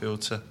minutes in the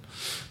midfield to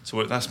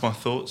work. That's my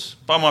thoughts.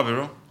 But I might be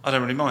wrong. I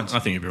don't really mind. I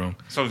think you'd be wrong.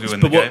 As long as we win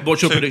the game.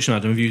 What's your prediction,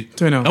 Adam?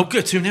 2-0. Oh,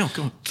 good. 2-0.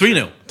 Go on.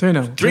 3-0.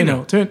 2-0.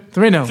 3-0.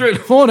 3-0.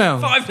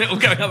 4-0. 5-0.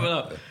 Going up and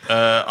up.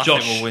 I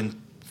think we'll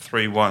win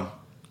 3-1.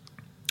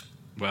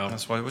 Wow.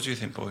 That's why. What do you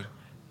think, Boyd?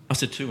 I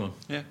said 2-1.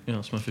 Yeah. Yeah,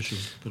 that's my official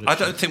prediction. I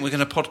don't think we're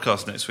going to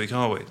podcast next week,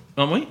 are we?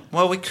 Aren't we?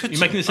 Well, we could.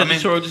 You're making this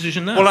editorial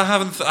decision now? Well, I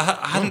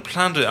hadn't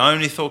planned it. I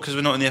only thought because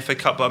we're not in the FA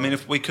Cup. But I mean,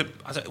 if we could,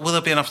 will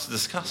there be enough to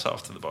discuss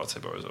after the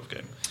Bartek Borisov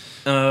game?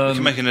 We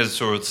can make an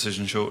editorial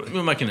decision shortly.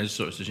 We'll make an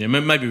editorial decision.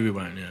 Maybe we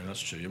won't. Yeah,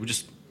 that's true. We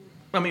just.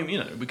 I mean,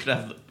 we could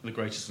have the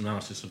greatest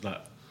analysis of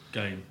that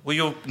game. Well,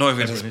 you're not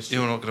going to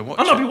watch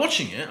it. I'll be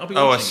watching it.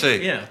 I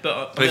see. Yeah,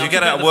 but if you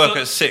get out of work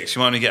at 6, you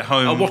might only get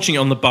home. I'm watching it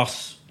on the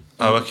bus.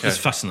 Oh, okay. It's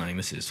fascinating.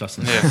 This is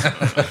fascinating.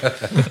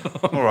 Yeah.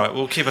 All right,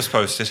 well, keep us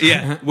posted.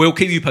 Yeah, we'll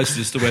keep you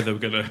posted as to whether we're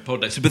going to pod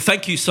next. But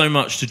thank you so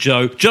much to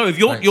Joe. Joe, if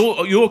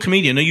you're a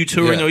comedian, are you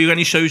touring? Or are you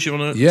any shows you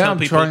want to tell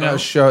people about? I'm trying out a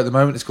show at the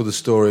moment. It's called The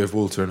Story of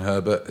Walter and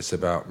Herbert. It's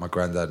about my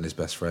granddad and his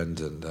best friend,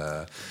 and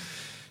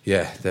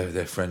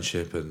their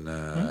friendship, and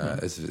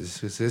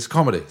it's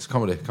comedy. It's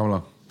comedy. Come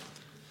along.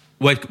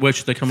 Where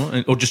should they come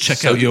on? Or just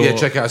check out your... Yeah,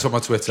 check out us on my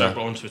Twitter.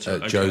 On Twitter.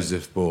 Okay.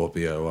 Joseph Bohr,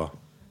 B-O-R.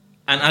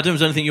 And Adam, is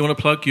there anything you want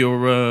to plug?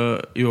 Your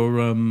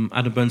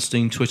Adam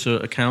Bernstein Twitter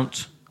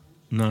account?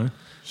 No?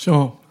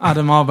 Sure.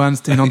 Adam R.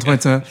 Bernstein on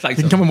Twitter. Thanks,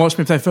 you can come and watch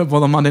me play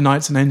football on Monday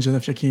nights in Angel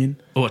if you're keen.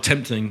 Oh,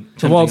 tempting.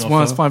 The world's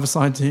worst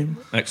five-a-side team.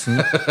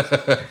 Excellent.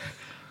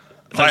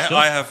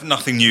 I have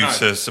nothing new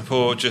to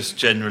support, just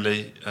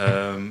generally.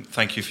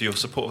 Thank you for your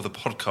support of the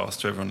podcast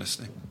to everyone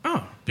listening.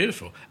 Oh,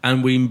 beautiful.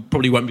 And we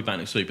probably won't be back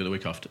next week, but the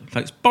week after.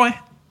 Thanks. Bye.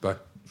 Bye.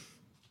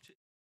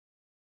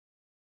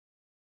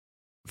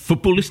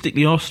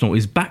 Footballistically Arsenal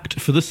is backed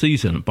for the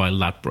season by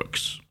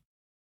Ladbrokes.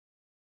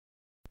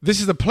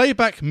 This is a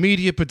Playback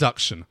Media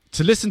production.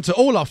 To listen to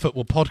all our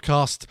football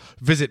podcasts,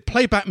 visit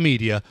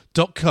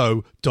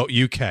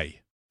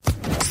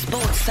playbackmedia.co.uk.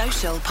 Sports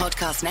Social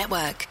Podcast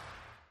Network.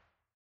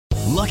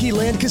 Lucky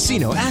Land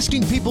Casino,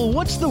 asking people,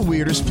 what's the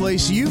weirdest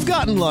place you've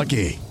gotten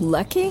lucky?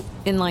 Lucky?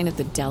 In line at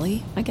the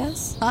deli, I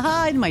guess?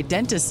 Aha, in my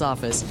dentist's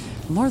office.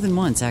 More than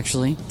once,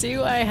 actually.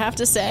 Do I have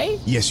to say?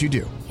 Yes, you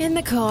do. In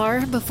the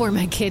car before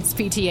my kids'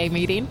 PTA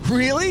meeting.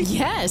 Really?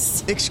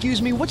 Yes. Excuse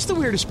me, what's the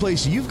weirdest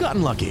place you've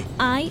gotten lucky?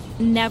 I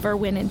never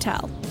win and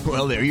tell.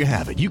 Well, there you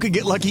have it. You can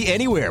get lucky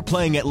anywhere,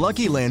 playing at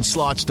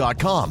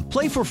LuckyLandSlots.com.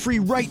 Play for free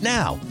right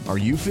now. Are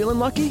you feeling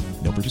lucky?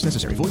 No purchase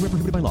necessary. Void where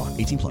prohibited by law.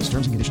 18+.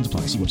 Terms and conditions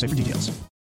apply. See website for details.